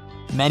release.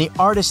 Many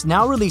artists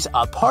now release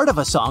a part of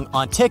a song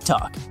on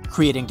TikTok,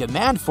 creating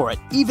demand for it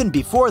even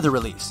before the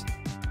release.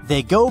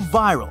 They go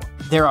viral,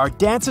 there are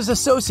dances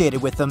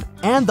associated with them,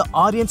 and the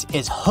audience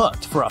is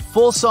hooked for a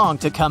full song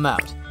to come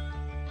out.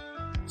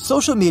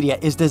 Social media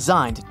is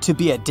designed to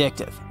be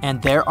addictive,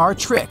 and there are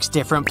tricks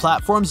different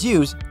platforms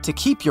use to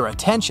keep your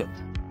attention.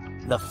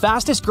 The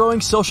fastest growing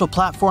social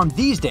platform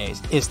these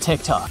days is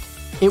TikTok.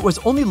 It was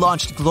only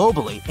launched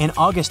globally in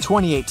August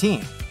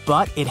 2018,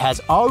 but it has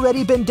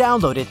already been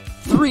downloaded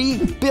 3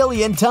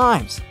 billion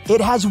times. It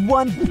has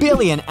 1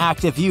 billion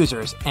active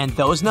users, and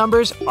those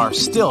numbers are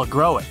still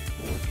growing.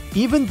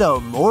 Even though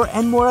more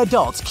and more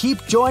adults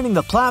keep joining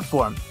the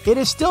platform, it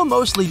is still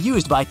mostly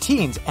used by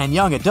teens and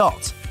young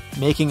adults,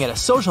 making it a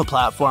social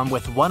platform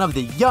with one of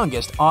the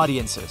youngest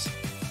audiences.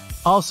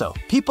 Also,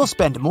 people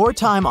spend more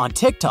time on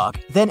TikTok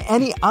than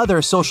any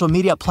other social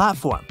media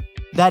platform.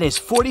 That is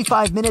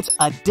 45 minutes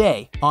a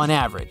day on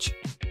average.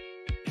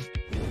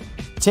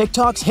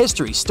 TikTok's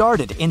history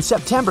started in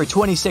September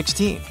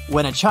 2016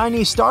 when a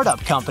Chinese startup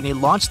company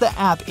launched the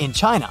app in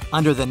China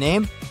under the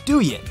name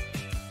Douyin.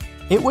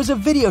 It was a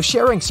video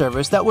sharing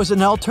service that was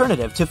an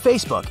alternative to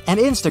Facebook and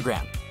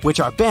Instagram, which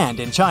are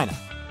banned in China.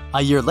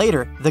 A year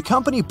later, the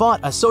company bought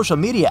a social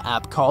media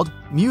app called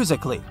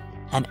Musical.ly,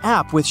 an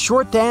app with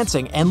short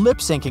dancing and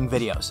lip-syncing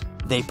videos.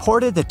 They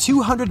ported the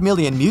 200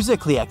 million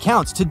Musical.ly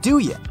accounts to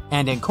Douyin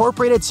and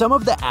incorporated some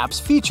of the app's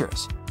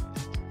features.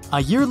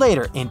 A year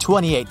later, in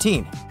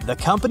 2018, the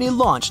company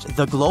launched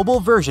the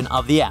global version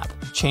of the app,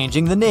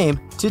 changing the name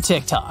to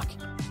TikTok.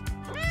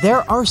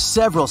 There are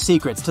several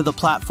secrets to the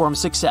platform's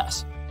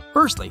success.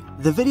 Firstly,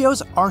 the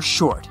videos are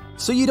short,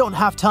 so you don't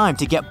have time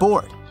to get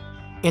bored.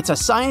 It's a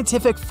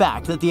scientific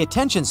fact that the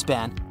attention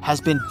span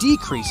has been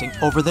decreasing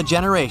over the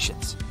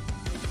generations.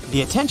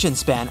 The attention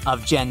span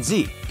of Gen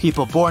Z,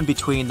 people born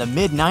between the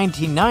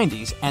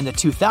mid-1990s and the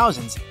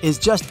 2000s, is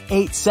just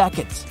 8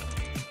 seconds.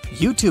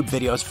 YouTube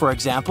videos, for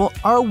example,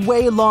 are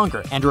way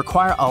longer and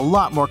require a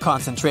lot more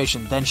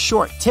concentration than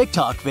short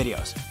TikTok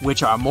videos,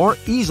 which are more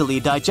easily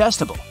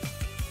digestible.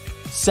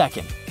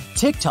 Second,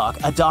 TikTok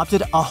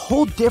adopted a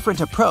whole different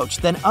approach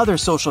than other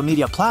social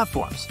media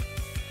platforms.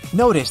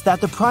 Notice that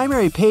the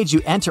primary page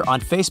you enter on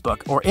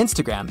Facebook or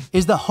Instagram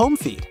is the home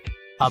feed,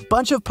 a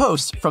bunch of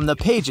posts from the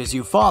pages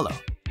you follow.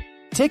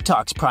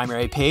 TikTok's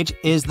primary page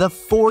is the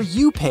For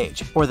You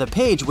page, or the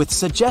page with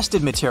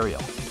suggested material.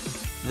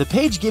 The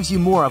page gives you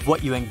more of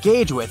what you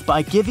engage with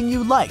by giving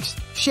you likes,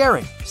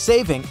 sharing,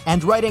 saving,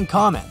 and writing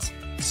comments.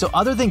 So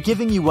other than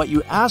giving you what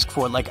you ask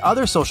for like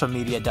other social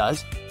media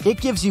does, it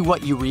gives you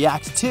what you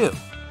react to.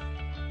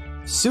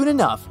 Soon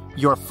enough,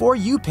 your For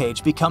You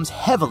page becomes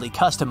heavily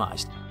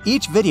customized,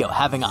 each video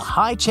having a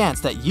high chance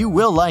that you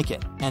will like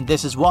it, and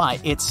this is why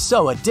it's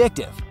so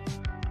addictive.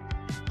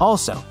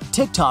 Also,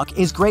 TikTok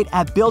is great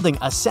at building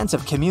a sense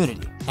of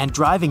community and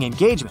driving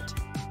engagement.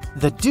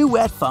 The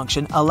duet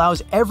function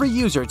allows every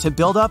user to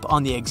build up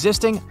on the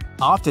existing,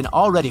 often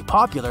already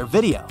popular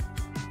video.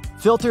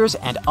 Filters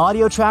and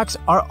audio tracks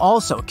are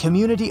also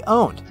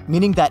community-owned,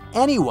 meaning that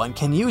anyone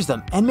can use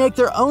them and make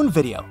their own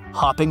video,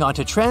 hopping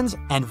onto trends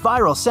and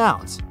viral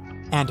sounds,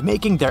 and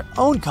making their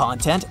own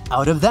content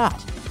out of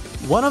that.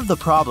 One of the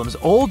problems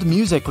old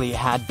Musical.ly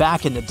had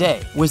back in the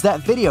day was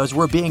that videos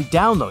were being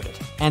downloaded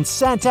and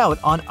sent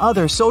out on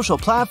other social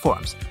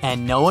platforms,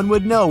 and no one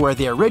would know where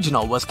the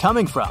original was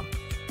coming from.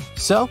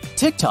 So,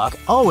 TikTok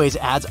always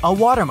adds a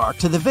watermark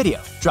to the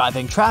video,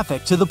 driving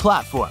traffic to the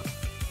platform.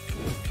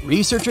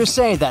 Researchers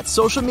say that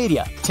social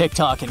media,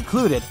 TikTok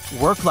included,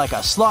 work like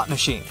a slot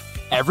machine.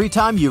 Every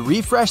time you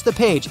refresh the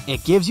page,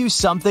 it gives you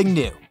something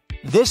new.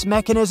 This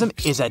mechanism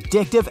is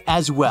addictive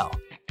as well.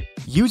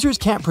 Users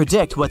can't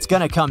predict what's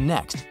gonna come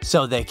next,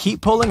 so they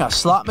keep pulling a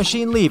slot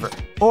machine lever,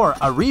 or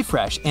a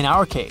refresh in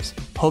our case,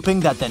 hoping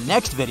that the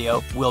next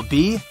video will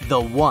be the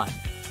one.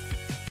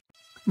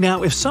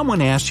 Now, if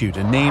someone asked you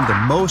to name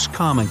the most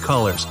common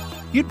colors,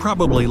 you'd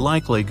probably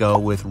likely go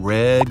with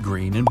red,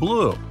 green, and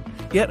blue.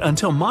 Yet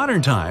until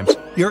modern times,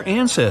 your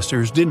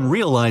ancestors didn't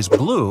realize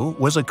blue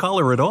was a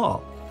color at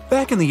all.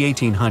 Back in the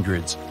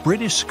 1800s,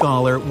 British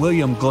scholar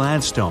William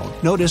Gladstone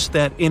noticed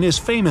that in his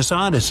famous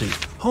Odyssey,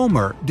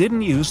 Homer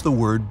didn't use the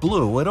word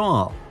blue at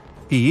all.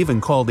 He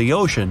even called the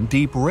ocean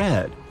deep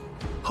red.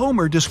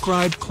 Homer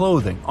described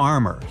clothing,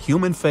 armor,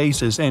 human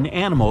faces, and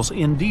animals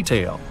in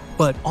detail,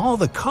 but all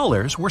the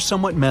colors were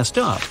somewhat messed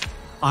up.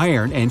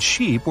 Iron and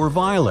sheep were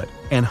violet,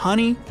 and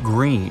honey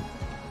green.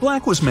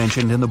 Black was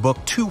mentioned in the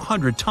book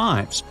 200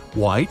 times,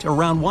 white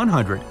around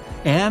 100,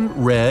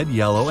 and red,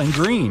 yellow, and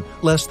green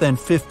less than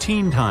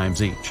 15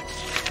 times each.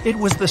 It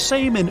was the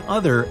same in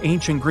other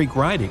ancient Greek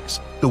writings.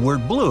 The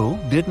word blue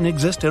didn't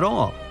exist at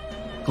all.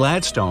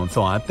 Gladstone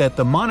thought that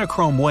the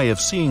monochrome way of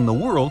seeing the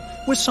world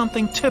was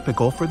something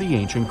typical for the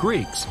ancient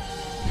Greeks.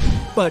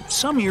 But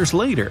some years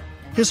later,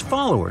 his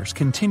followers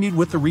continued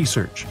with the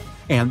research,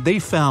 and they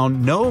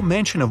found no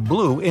mention of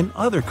blue in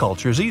other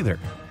cultures either.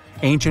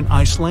 Ancient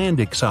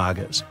Icelandic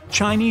sagas,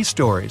 Chinese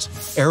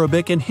stories,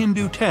 Arabic and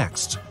Hindu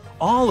texts,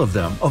 all of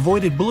them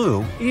avoided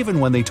blue even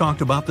when they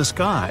talked about the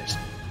skies.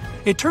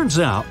 It turns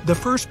out the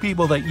first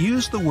people that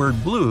used the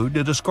word blue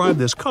to describe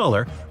this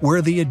color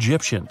were the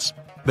Egyptians.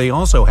 They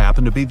also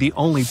happen to be the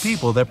only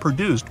people that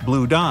produced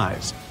blue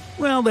dyes.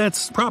 Well,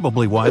 that's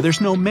probably why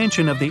there's no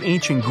mention of the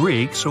ancient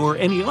Greeks or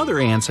any other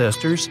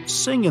ancestors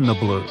singing the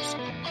blues.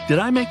 Did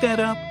I make that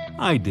up?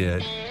 I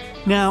did.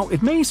 Now,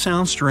 it may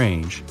sound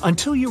strange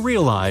until you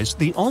realize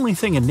the only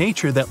thing in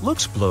nature that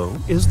looks blue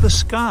is the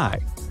sky.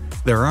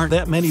 There aren't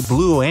that many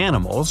blue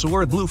animals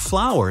or blue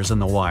flowers in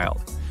the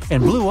wild,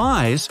 and blue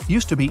eyes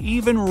used to be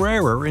even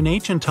rarer in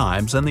ancient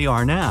times than they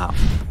are now.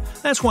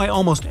 That's why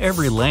almost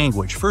every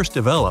language first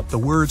developed the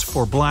words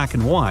for black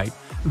and white,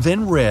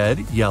 then red,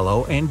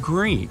 yellow, and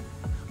green.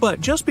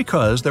 But just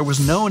because there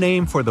was no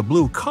name for the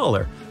blue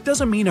color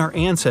doesn't mean our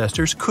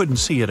ancestors couldn't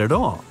see it at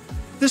all.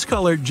 This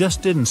color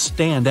just didn't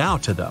stand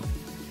out to them.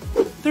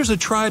 There's a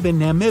tribe in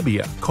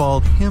Namibia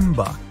called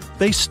Himba.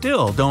 They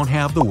still don't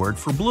have the word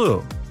for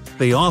blue.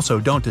 They also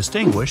don't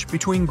distinguish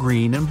between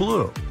green and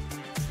blue.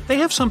 They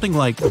have something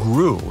like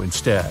GRU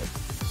instead.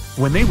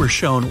 When they were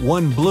shown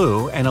 1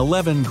 blue and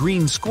 11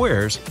 green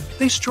squares,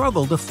 they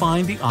struggled to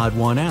find the odd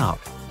one out.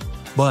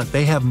 But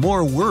they have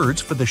more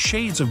words for the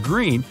shades of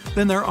green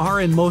than there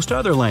are in most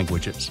other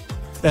languages.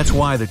 That's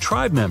why the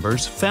tribe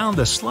members found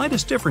the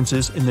slightest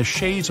differences in the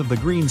shades of the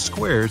green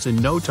squares in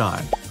no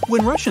time.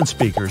 When Russian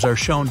speakers are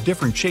shown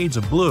different shades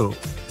of blue,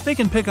 they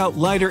can pick out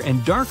lighter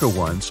and darker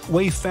ones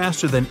way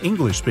faster than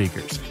English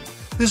speakers.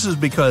 This is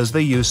because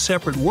they use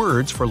separate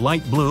words for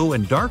light blue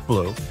and dark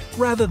blue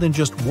rather than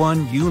just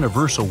one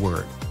universal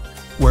word.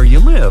 Where you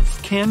live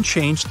can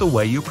change the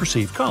way you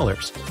perceive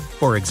colors.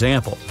 For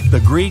example, the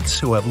Greeks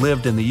who have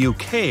lived in the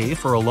UK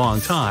for a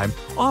long time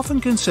often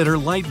consider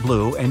light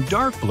blue and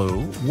dark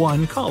blue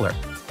one color.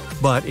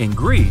 But in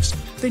Greece,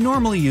 they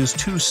normally use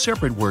 2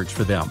 separate words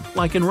for them,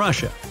 like in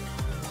Russia.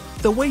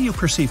 The way you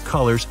perceive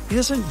colors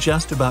isn't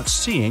just about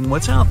seeing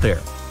what's out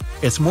there.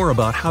 It's more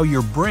about how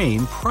your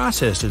brain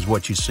processes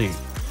what you see,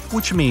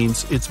 which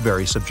means it's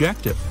very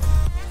subjective.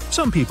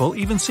 Some people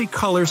even see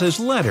colors as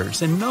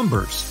letters and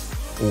numbers,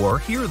 or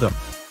hear them.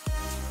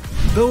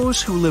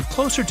 Those who live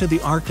closer to the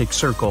Arctic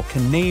Circle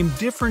can name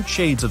different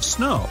shades of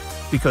snow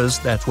because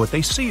that's what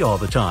they see all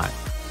the time.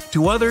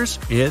 To others,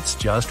 it's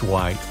just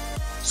white.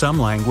 Some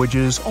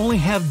languages only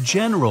have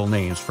general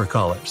names for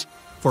colors.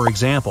 For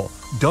example,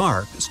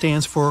 dark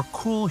stands for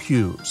cool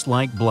hues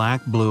like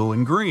black, blue,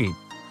 and green.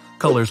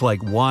 Colors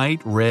like white,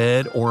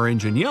 red,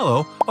 orange, and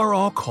yellow are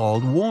all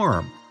called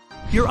warm.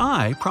 Your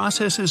eye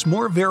processes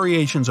more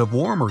variations of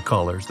warmer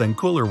colors than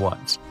cooler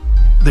ones.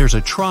 There's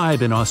a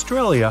tribe in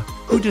Australia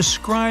who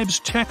describes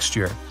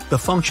texture, the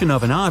function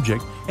of an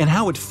object, and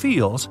how it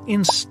feels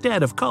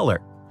instead of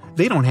color.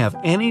 They don't have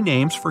any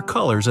names for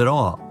colors at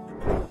all.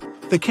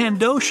 The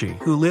Kandoshi,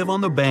 who live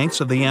on the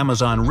banks of the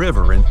Amazon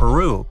River in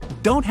Peru,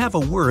 don't have a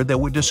word that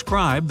would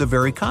describe the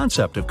very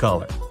concept of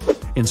color.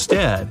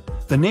 Instead,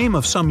 the name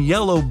of some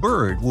yellow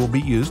bird will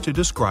be used to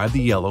describe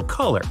the yellow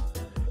color.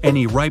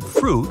 Any ripe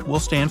fruit will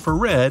stand for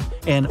red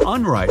and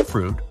unripe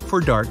fruit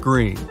for dark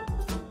green.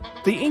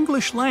 The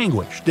English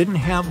language didn't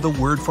have the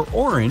word for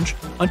orange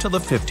until the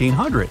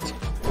 1500s.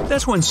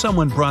 That's when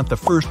someone brought the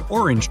first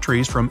orange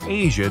trees from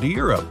Asia to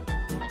Europe.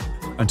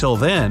 Until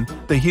then,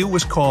 the hue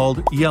was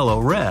called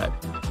yellow-red.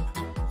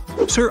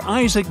 Sir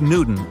Isaac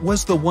Newton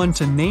was the one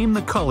to name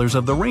the colors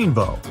of the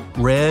rainbow: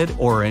 red,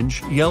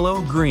 orange,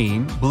 yellow,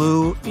 green,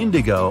 blue,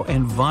 indigo,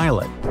 and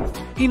violet.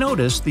 He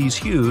noticed these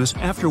hues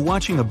after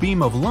watching a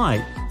beam of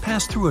light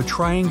pass through a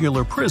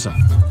triangular prism.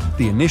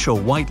 The initial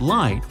white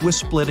light was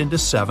split into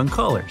 7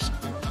 colors.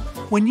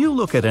 When you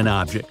look at an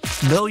object,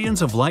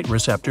 millions of light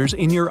receptors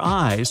in your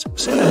eyes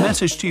send a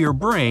message to your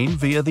brain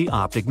via the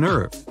optic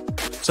nerve.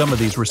 Some of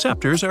these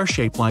receptors are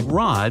shaped like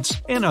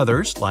rods and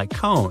others like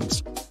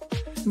cones.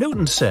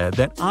 Newton said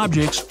that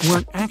objects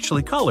weren't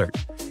actually colored.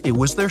 It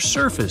was their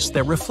surface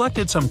that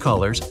reflected some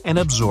colors and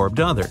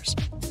absorbed others.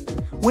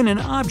 When an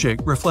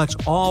object reflects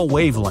all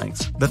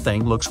wavelengths, the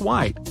thing looks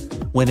white.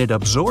 When it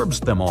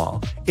absorbs them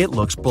all, it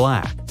looks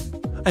black.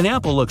 An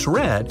apple looks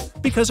red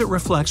because it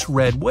reflects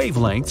red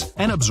wavelengths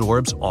and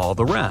absorbs all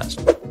the rest.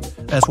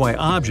 That's why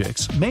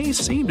objects may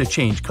seem to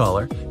change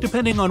color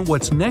depending on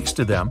what's next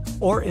to them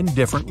or in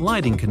different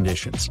lighting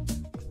conditions.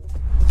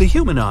 The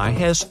human eye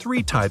has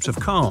 3 types of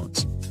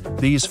cones.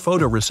 These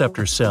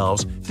photoreceptor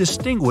cells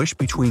distinguish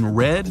between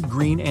red,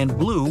 green, and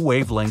blue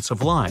wavelengths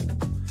of light.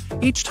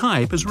 Each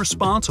type is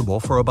responsible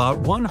for about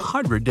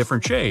 100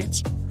 different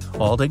shades.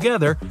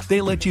 Altogether,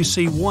 they let you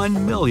see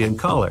 1 million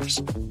colors.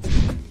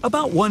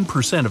 About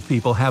 1% of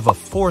people have a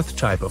 4th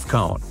type of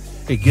cone.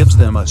 It gives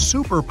them a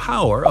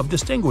superpower of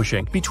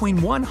distinguishing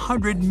between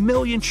 100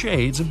 million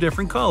shades of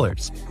different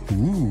colors.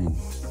 Ooh.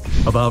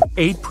 About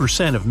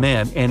 8% of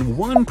men and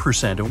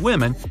 1% of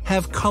women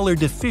have color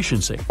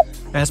deficiency.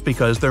 That's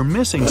because they're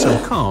missing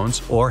some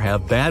cones or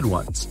have bad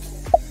ones.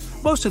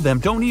 Most of them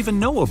don't even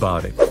know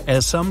about it,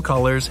 as some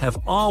colors have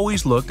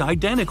always looked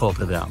identical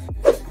to them.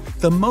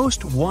 The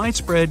most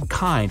widespread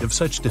kind of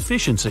such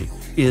deficiency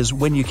is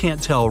when you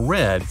can't tell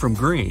red from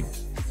green.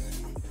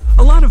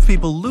 A lot of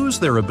people lose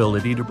their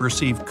ability to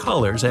perceive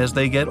colors as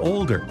they get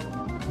older.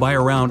 By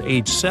around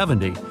age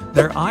 70,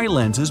 their eye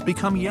lenses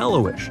become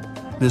yellowish.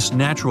 This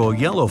natural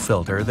yellow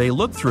filter they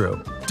look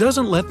through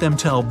doesn't let them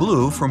tell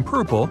blue from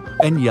purple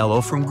and yellow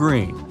from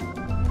green.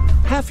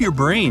 Half your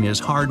brain is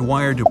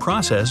hardwired to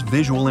process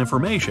visual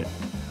information.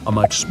 A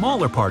much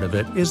smaller part of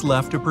it is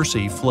left to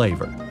perceive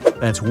flavor.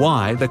 That's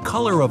why the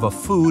color of a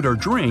food or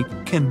drink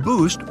can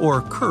boost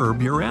or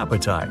curb your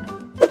appetite.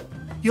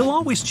 You'll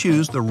always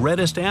choose the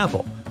reddest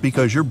apple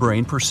because your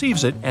brain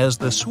perceives it as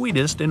the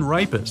sweetest and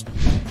ripest.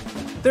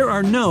 There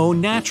are no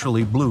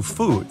naturally blue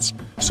foods,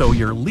 so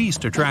you're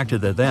least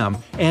attracted to them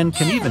and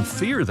can even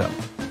fear them.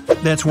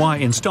 That's why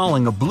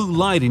installing a blue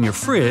light in your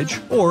fridge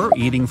or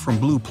eating from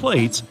blue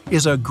plates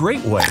is a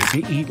great way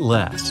to eat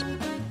less.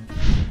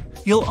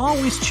 You'll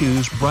always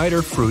choose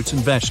brighter fruits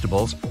and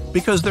vegetables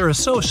because they're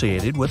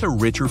associated with a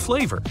richer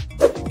flavor.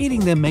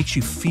 Eating them makes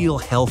you feel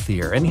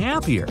healthier and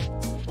happier.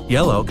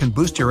 Yellow can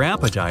boost your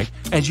appetite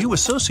as you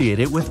associate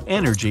it with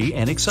energy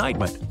and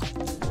excitement.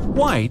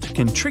 White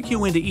can trick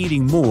you into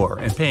eating more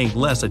and paying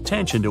less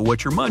attention to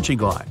what you're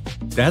munching on.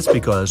 That's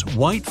because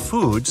white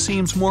food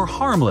seems more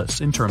harmless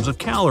in terms of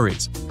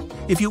calories.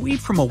 If you eat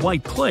from a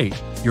white plate,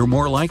 you're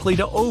more likely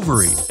to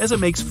overeat as it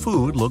makes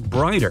food look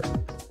brighter.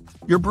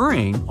 Your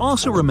brain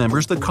also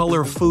remembers the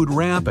color of food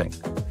wrapping.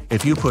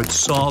 If you put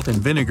salt and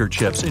vinegar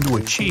chips into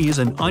a cheese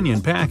and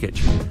onion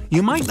package,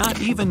 you might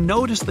not even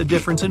notice the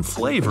difference in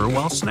flavor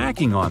while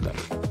snacking on them.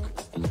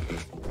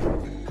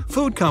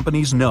 Food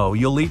companies know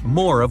you'll eat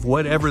more of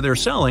whatever they're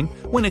selling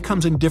when it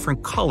comes in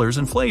different colors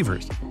and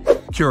flavors.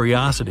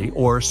 Curiosity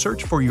or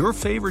search for your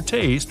favorite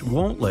taste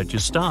won't let you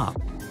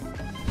stop.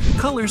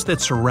 Colors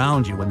that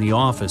surround you in the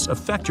office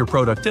affect your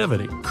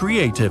productivity,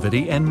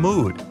 creativity, and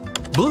mood.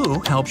 Blue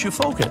helps you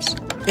focus.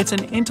 It's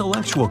an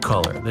intellectual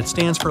color that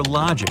stands for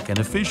logic and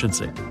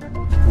efficiency.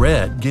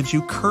 Red gives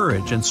you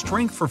courage and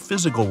strength for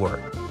physical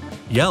work.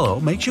 Yellow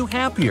makes you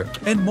happier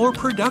and more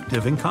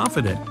productive and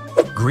confident.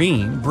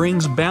 Green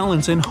brings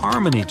balance and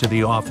harmony to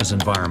the office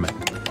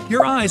environment.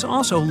 Your eyes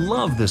also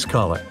love this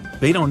color.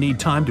 They don't need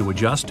time to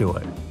adjust to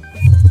it.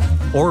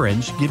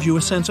 Orange gives you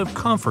a sense of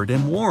comfort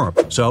and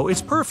warmth, so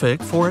it's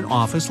perfect for an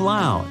office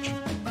lounge.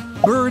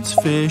 Birds,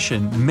 fish,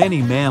 and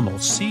many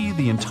mammals see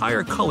the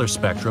entire color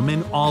spectrum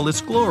in all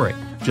its glory,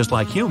 just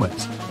like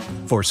humans.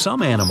 For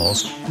some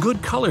animals,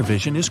 good color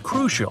vision is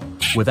crucial.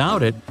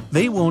 Without it,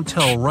 they won't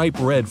tell ripe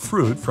red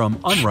fruit from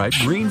unripe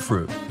green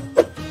fruit.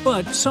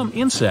 But some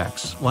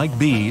insects, like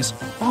bees,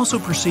 also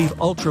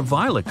perceive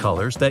ultraviolet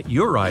colors that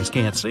your eyes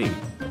can't see.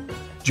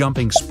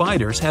 Jumping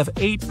spiders have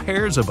 8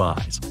 pairs of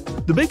eyes.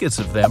 The biggest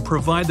of them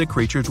provide the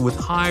creatures with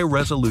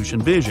high-resolution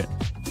vision.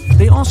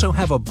 They also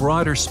have a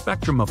broader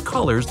spectrum of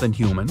colors than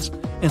humans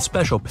and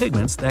special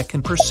pigments that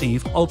can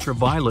perceive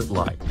ultraviolet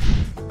light.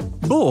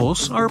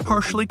 Bulls are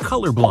partially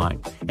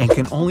colorblind and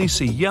can only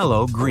see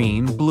yellow,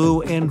 green,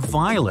 blue, and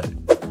violet.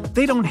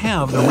 They don't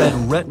have the red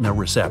retina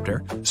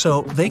receptor,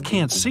 so they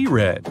can't see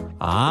red.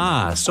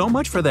 So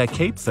much for that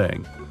cape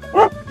thing.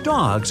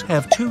 Dogs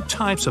have 2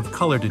 types of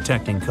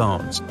color-detecting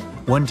cones,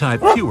 one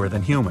type fewer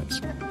than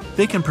humans.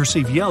 They can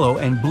perceive yellow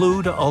and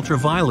blue to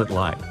ultraviolet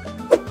light.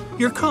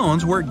 Your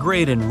cones work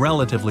great in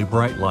relatively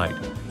bright light,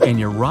 and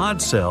your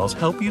rod cells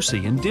help you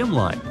see in dim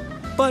light.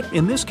 But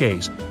in this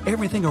case,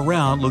 everything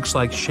around looks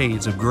like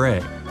shades of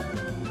gray.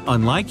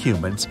 Unlike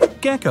humans,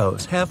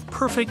 geckos have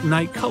perfect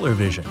night color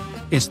vision.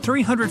 It's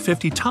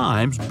 350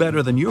 times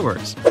better than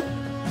yours.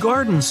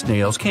 Garden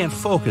snails can't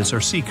focus or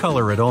see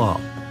color at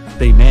all.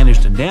 They manage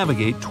to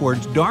navigate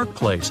towards dark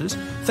places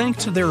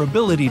thanks to their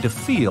ability to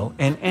feel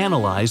and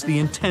analyze the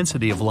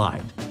intensity of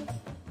light.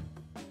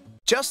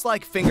 Just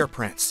like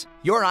fingerprints,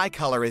 your eye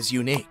color is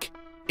unique.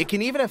 It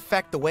can even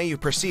affect the way you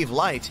perceive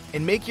light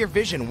and make your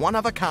vision one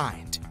of a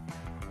kind.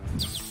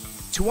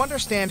 To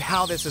understand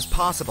how this is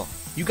possible,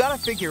 you gotta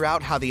figure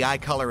out how the eye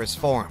color is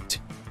formed.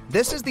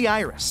 This is the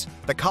iris,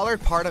 the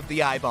colored part of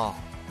the eyeball.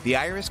 The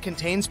iris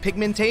contains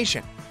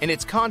pigmentation, and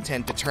its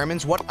content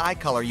determines what eye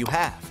color you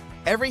have.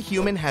 Every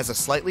human has a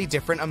slightly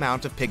different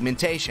amount of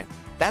pigmentation.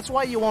 That's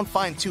why you won't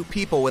find 2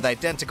 people with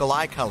identical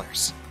eye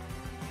colors.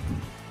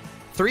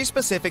 3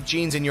 specific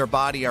genes in your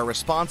body are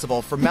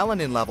responsible for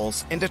melanin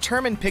levels and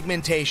determine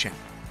pigmentation.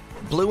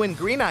 Blue and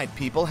green-eyed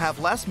people have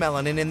less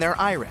melanin in their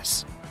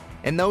iris,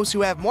 and those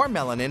who have more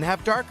melanin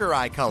have darker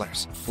eye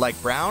colors, like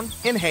brown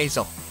and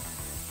hazel.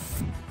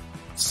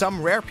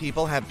 Some rare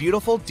people have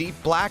beautiful, deep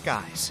black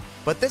eyes,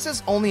 but this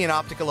is only an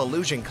optical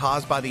illusion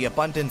caused by the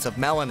abundance of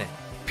melanin.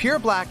 Pure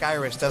black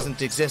iris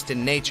doesn't exist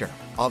in nature.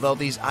 Although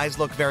these eyes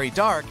look very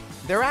dark,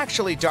 they're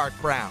actually dark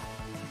brown.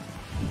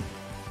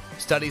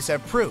 Studies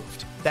have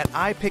proved that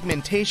eye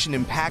pigmentation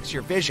impacts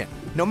your vision,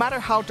 no matter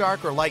how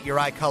dark or light your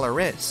eye color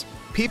is.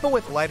 People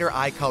with lighter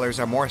eye colors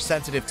are more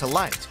sensitive to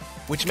light,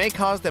 which may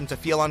cause them to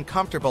feel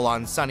uncomfortable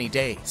on sunny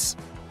days.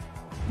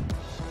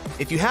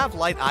 If you have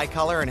light eye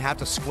color and have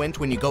to squint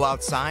when you go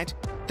outside,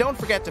 don't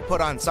forget to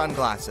put on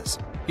sunglasses.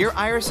 Your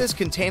irises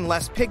contain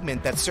less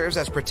pigment that serves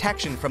as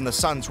protection from the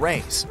sun's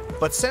rays.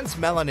 But since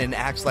melanin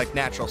acts like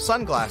natural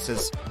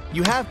sunglasses,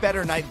 you have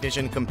better night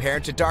vision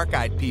compared to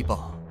dark-eyed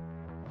people.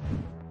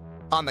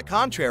 On the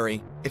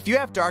contrary, if you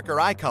have darker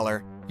eye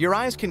color, your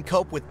eyes can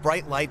cope with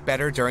bright light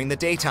better during the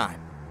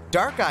daytime.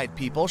 Dark-eyed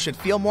people should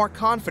feel more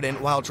confident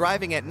while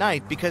driving at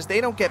night because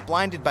they don't get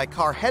blinded by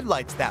car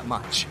headlights that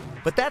much.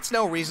 But that's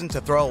no reason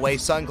to throw away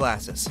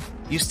sunglasses.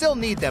 You still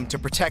need them to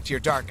protect your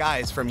dark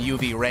eyes from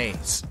UV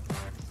rays.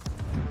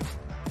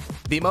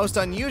 The most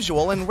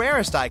unusual and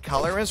rarest eye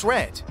color is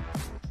red.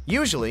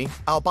 Usually,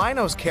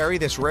 albinos carry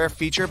this rare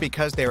feature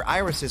because their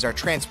irises are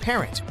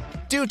transparent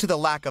due to the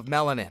lack of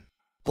melanin.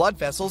 Blood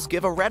vessels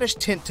give a reddish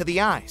tint to the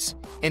eyes,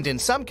 and in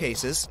some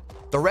cases,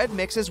 the red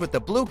mixes with the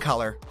blue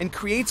color and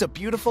creates a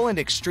beautiful and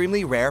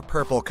extremely rare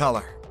purple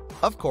color.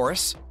 Of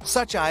course,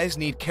 such eyes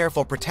need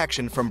careful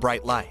protection from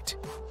bright light.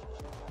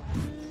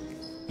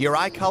 Your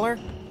eye color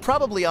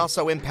probably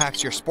also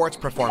impacts your sports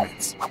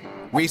performance.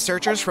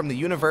 Researchers from the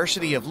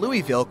University of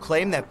Louisville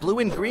claim that blue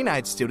and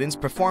green-eyed students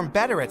perform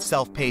better at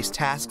self-paced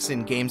tasks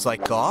in games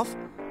like golf,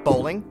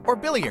 bowling, or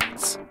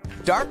billiards.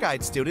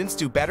 Dark-eyed students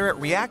do better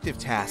at reactive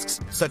tasks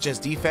such as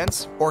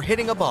defense or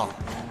hitting a ball.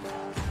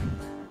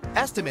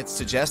 Estimates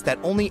suggest that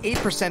only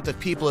 8% of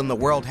people in the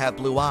world have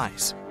blue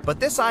eyes, but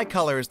this eye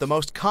color is the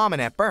most common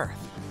at birth.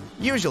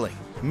 Usually,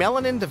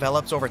 melanin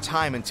develops over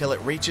time until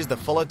it reaches the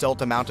full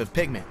adult amount of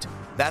pigment.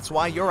 That's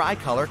why your eye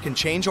color can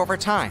change over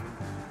time.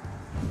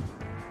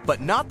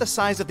 But not the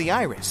size of the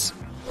iris.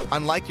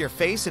 Unlike your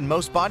face and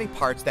most body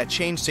parts that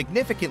change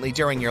significantly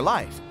during your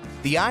life,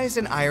 the eyes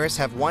and iris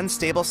have one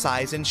stable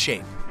size and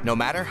shape, no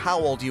matter how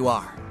old you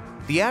are.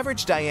 The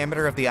average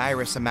diameter of the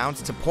iris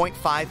amounts to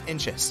 0.5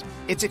 inches.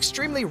 It's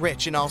extremely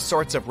rich in all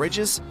sorts of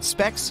ridges,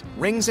 specks,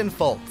 rings, and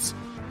folds,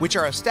 which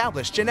are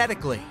established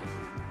genetically.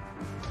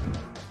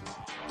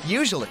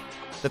 Usually,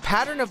 the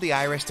pattern of the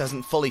iris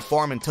doesn't fully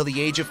form until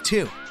the age of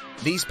 2.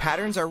 These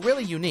patterns are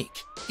really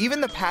unique.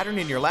 Even the pattern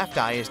in your left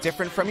eye is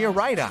different from your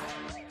right eye,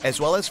 as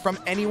well as from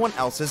anyone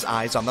else's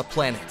eyes on the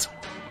planet.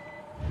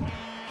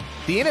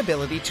 The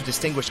inability to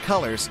distinguish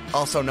colors,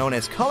 also known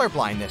as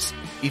colorblindness,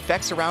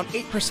 affects around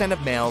 8%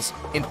 of males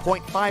and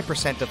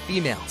 0.5% of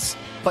females.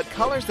 But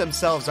colors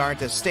themselves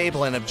aren't as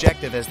stable and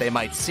objective as they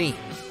might seem.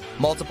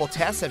 Multiple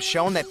tests have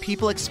shown that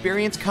people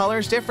experience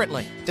colors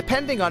differently,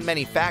 depending on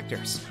many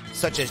factors,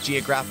 such as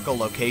geographical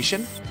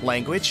location,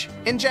 language,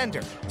 and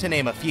gender, to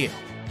name a few.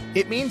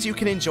 It means you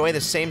can enjoy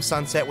the same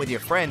sunset with your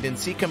friend and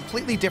see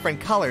completely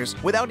different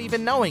colors without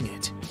even knowing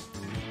it.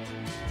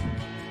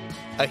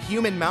 A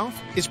human mouth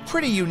is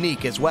pretty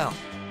unique as well.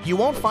 You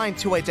won't find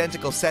two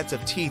identical sets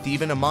of teeth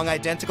even among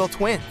identical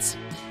twins.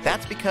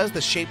 That's because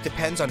the shape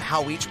depends on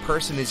how each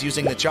person is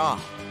using the jaw.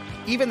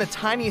 Even the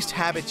tiniest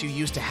habits you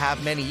used to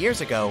have many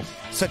years ago,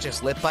 such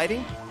as lip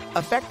biting,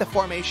 affect the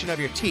formation of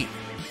your teeth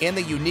and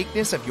the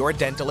uniqueness of your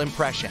dental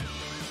impression.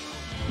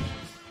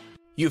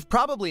 You've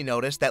probably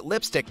noticed that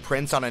lipstick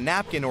prints on a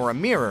napkin or a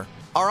mirror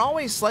are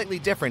always slightly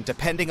different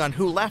depending on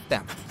who left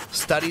them.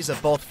 Studies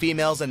of both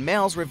females and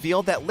males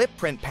revealed that lip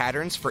print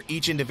patterns for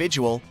each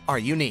individual are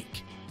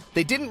unique.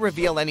 They didn't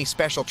reveal any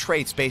special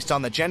traits based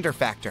on the gender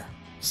factor.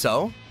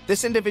 So,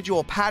 this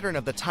individual pattern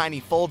of the tiny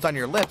folds on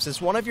your lips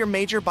is one of your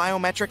major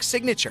biometric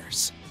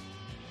signatures.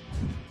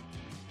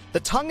 The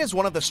tongue is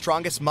one of the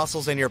strongest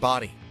muscles in your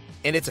body,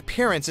 and its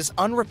appearance is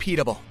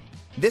unrepeatable.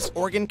 This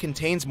organ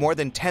contains more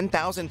than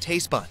 10,000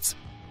 taste buds,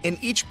 and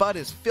each bud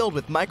is filled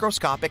with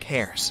microscopic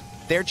hairs.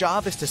 Their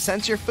job is to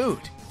sense your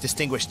food,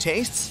 distinguish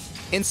tastes,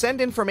 and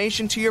send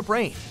information to your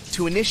brain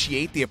to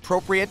initiate the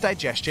appropriate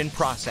digestion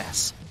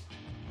process.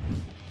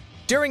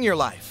 During your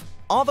life,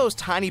 all those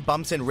tiny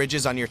bumps and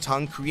ridges on your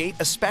tongue create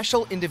a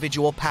special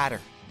individual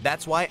pattern.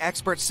 That's why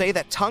experts say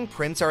that tongue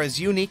prints are as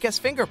unique as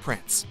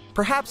fingerprints.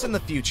 Perhaps in the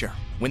future,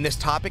 when this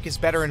topic is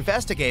better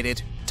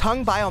investigated,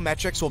 tongue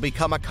biometrics will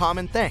become a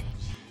common thing.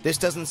 This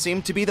doesn't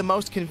seem to be the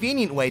most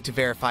convenient way to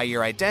verify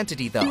your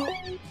identity, though.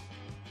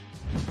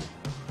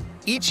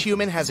 Each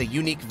human has a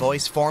unique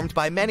voice formed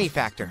by many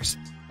factors.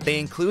 They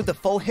include the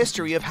full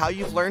history of how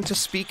you've learned to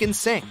speak and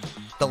sing,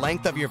 the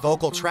length of your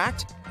vocal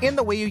tract, and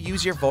the way you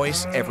use your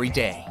voice every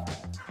day.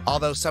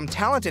 Although some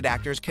talented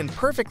actors can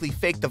perfectly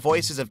fake the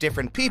voices of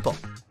different people,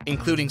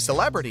 including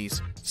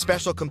celebrities,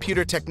 special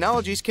computer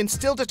technologies can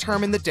still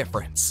determine the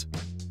difference.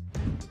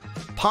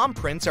 Palm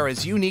prints are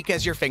as unique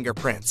as your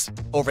fingerprints.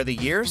 Over the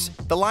years,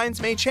 the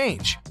lines may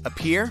change,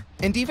 appear,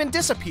 and even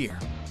disappear,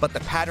 but the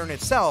pattern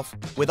itself,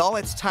 with all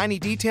its tiny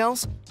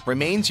details,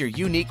 remains your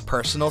unique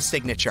personal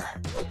signature.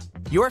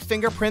 Your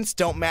fingerprints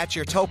don't match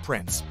your toe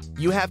prints.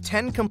 You have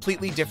 10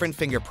 completely different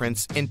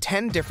fingerprints and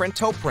 10 different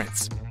toe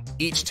prints.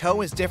 Each toe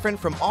is different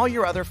from all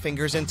your other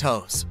fingers and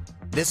toes.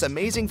 This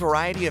amazing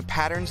variety of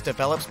patterns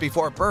develops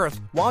before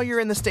birth while you're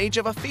in the stage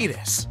of a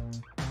fetus.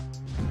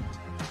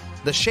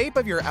 The shape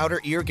of your outer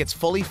ear gets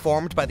fully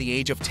formed by the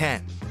age of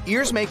 10.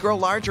 Ears may grow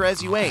larger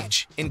as you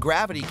age, and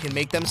gravity can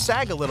make them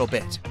sag a little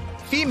bit.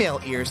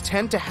 Female ears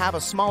tend to have a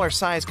smaller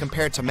size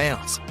compared to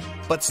males.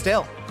 But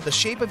still, the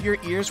shape of your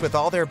ears with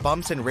all their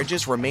bumps and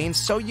ridges remains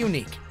so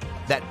unique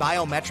that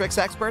biometrics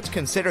experts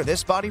consider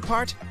this body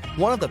part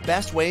one of the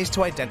best ways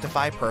to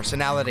identify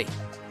personality.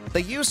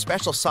 They use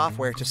special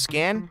software to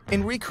scan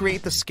and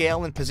recreate the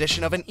scale and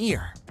position of an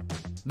ear.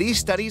 These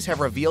studies have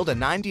revealed a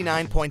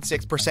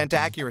 99.6%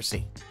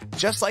 accuracy,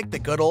 just like the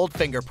good old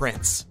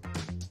fingerprints.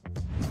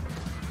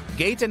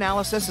 Gait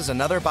analysis is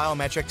another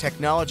biometric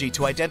technology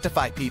to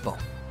identify people.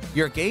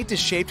 Your gait is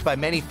shaped by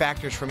many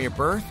factors from your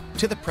birth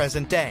to the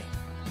present day.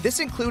 This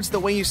includes the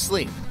way you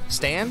sleep,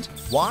 stand,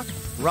 walk,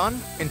 run,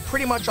 and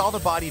pretty much all the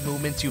body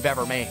movements you've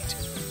ever made.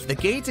 The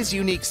gait is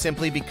unique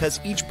simply because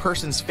each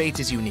person's fate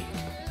is unique.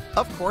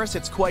 Of course,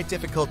 it's quite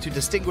difficult to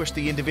distinguish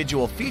the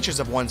individual features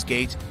of one's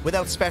gait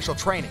without special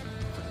training.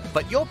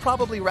 But you'll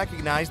probably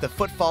recognize the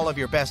footfall of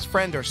your best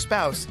friend or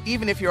spouse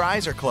even if your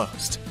eyes are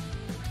closed.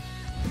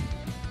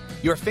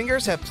 Your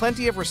fingers have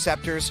plenty of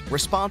receptors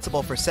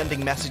responsible for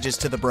sending messages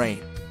to the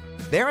brain.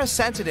 They're as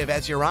sensitive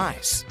as your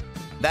eyes.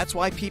 That's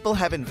why people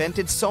have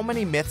invented so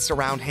many myths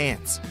around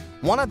hands.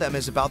 One of them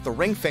is about the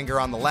ring finger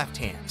on the left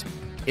hand.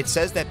 It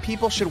says that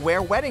people should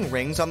wear wedding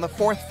rings on the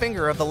fourth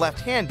finger of the left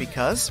hand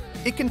because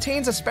it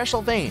contains a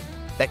special vein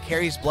that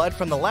carries blood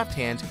from the left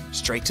hand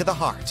straight to the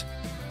heart.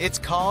 It's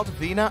called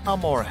vena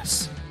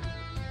amoris.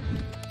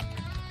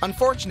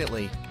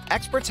 Unfortunately,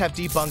 experts have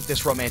debunked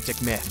this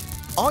romantic myth.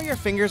 All your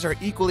fingers are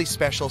equally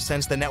special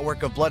since the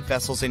network of blood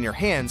vessels in your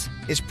hands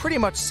is pretty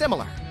much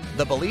similar.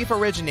 The belief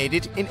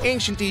originated in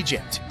ancient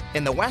Egypt,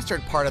 and the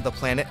western part of the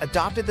planet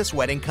adopted this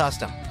wedding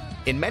custom.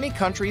 In many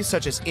countries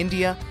such as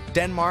India,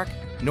 Denmark,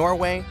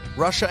 Norway,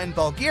 Russia, and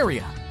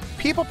Bulgaria,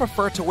 people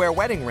prefer to wear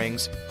wedding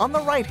rings on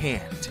the right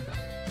hand.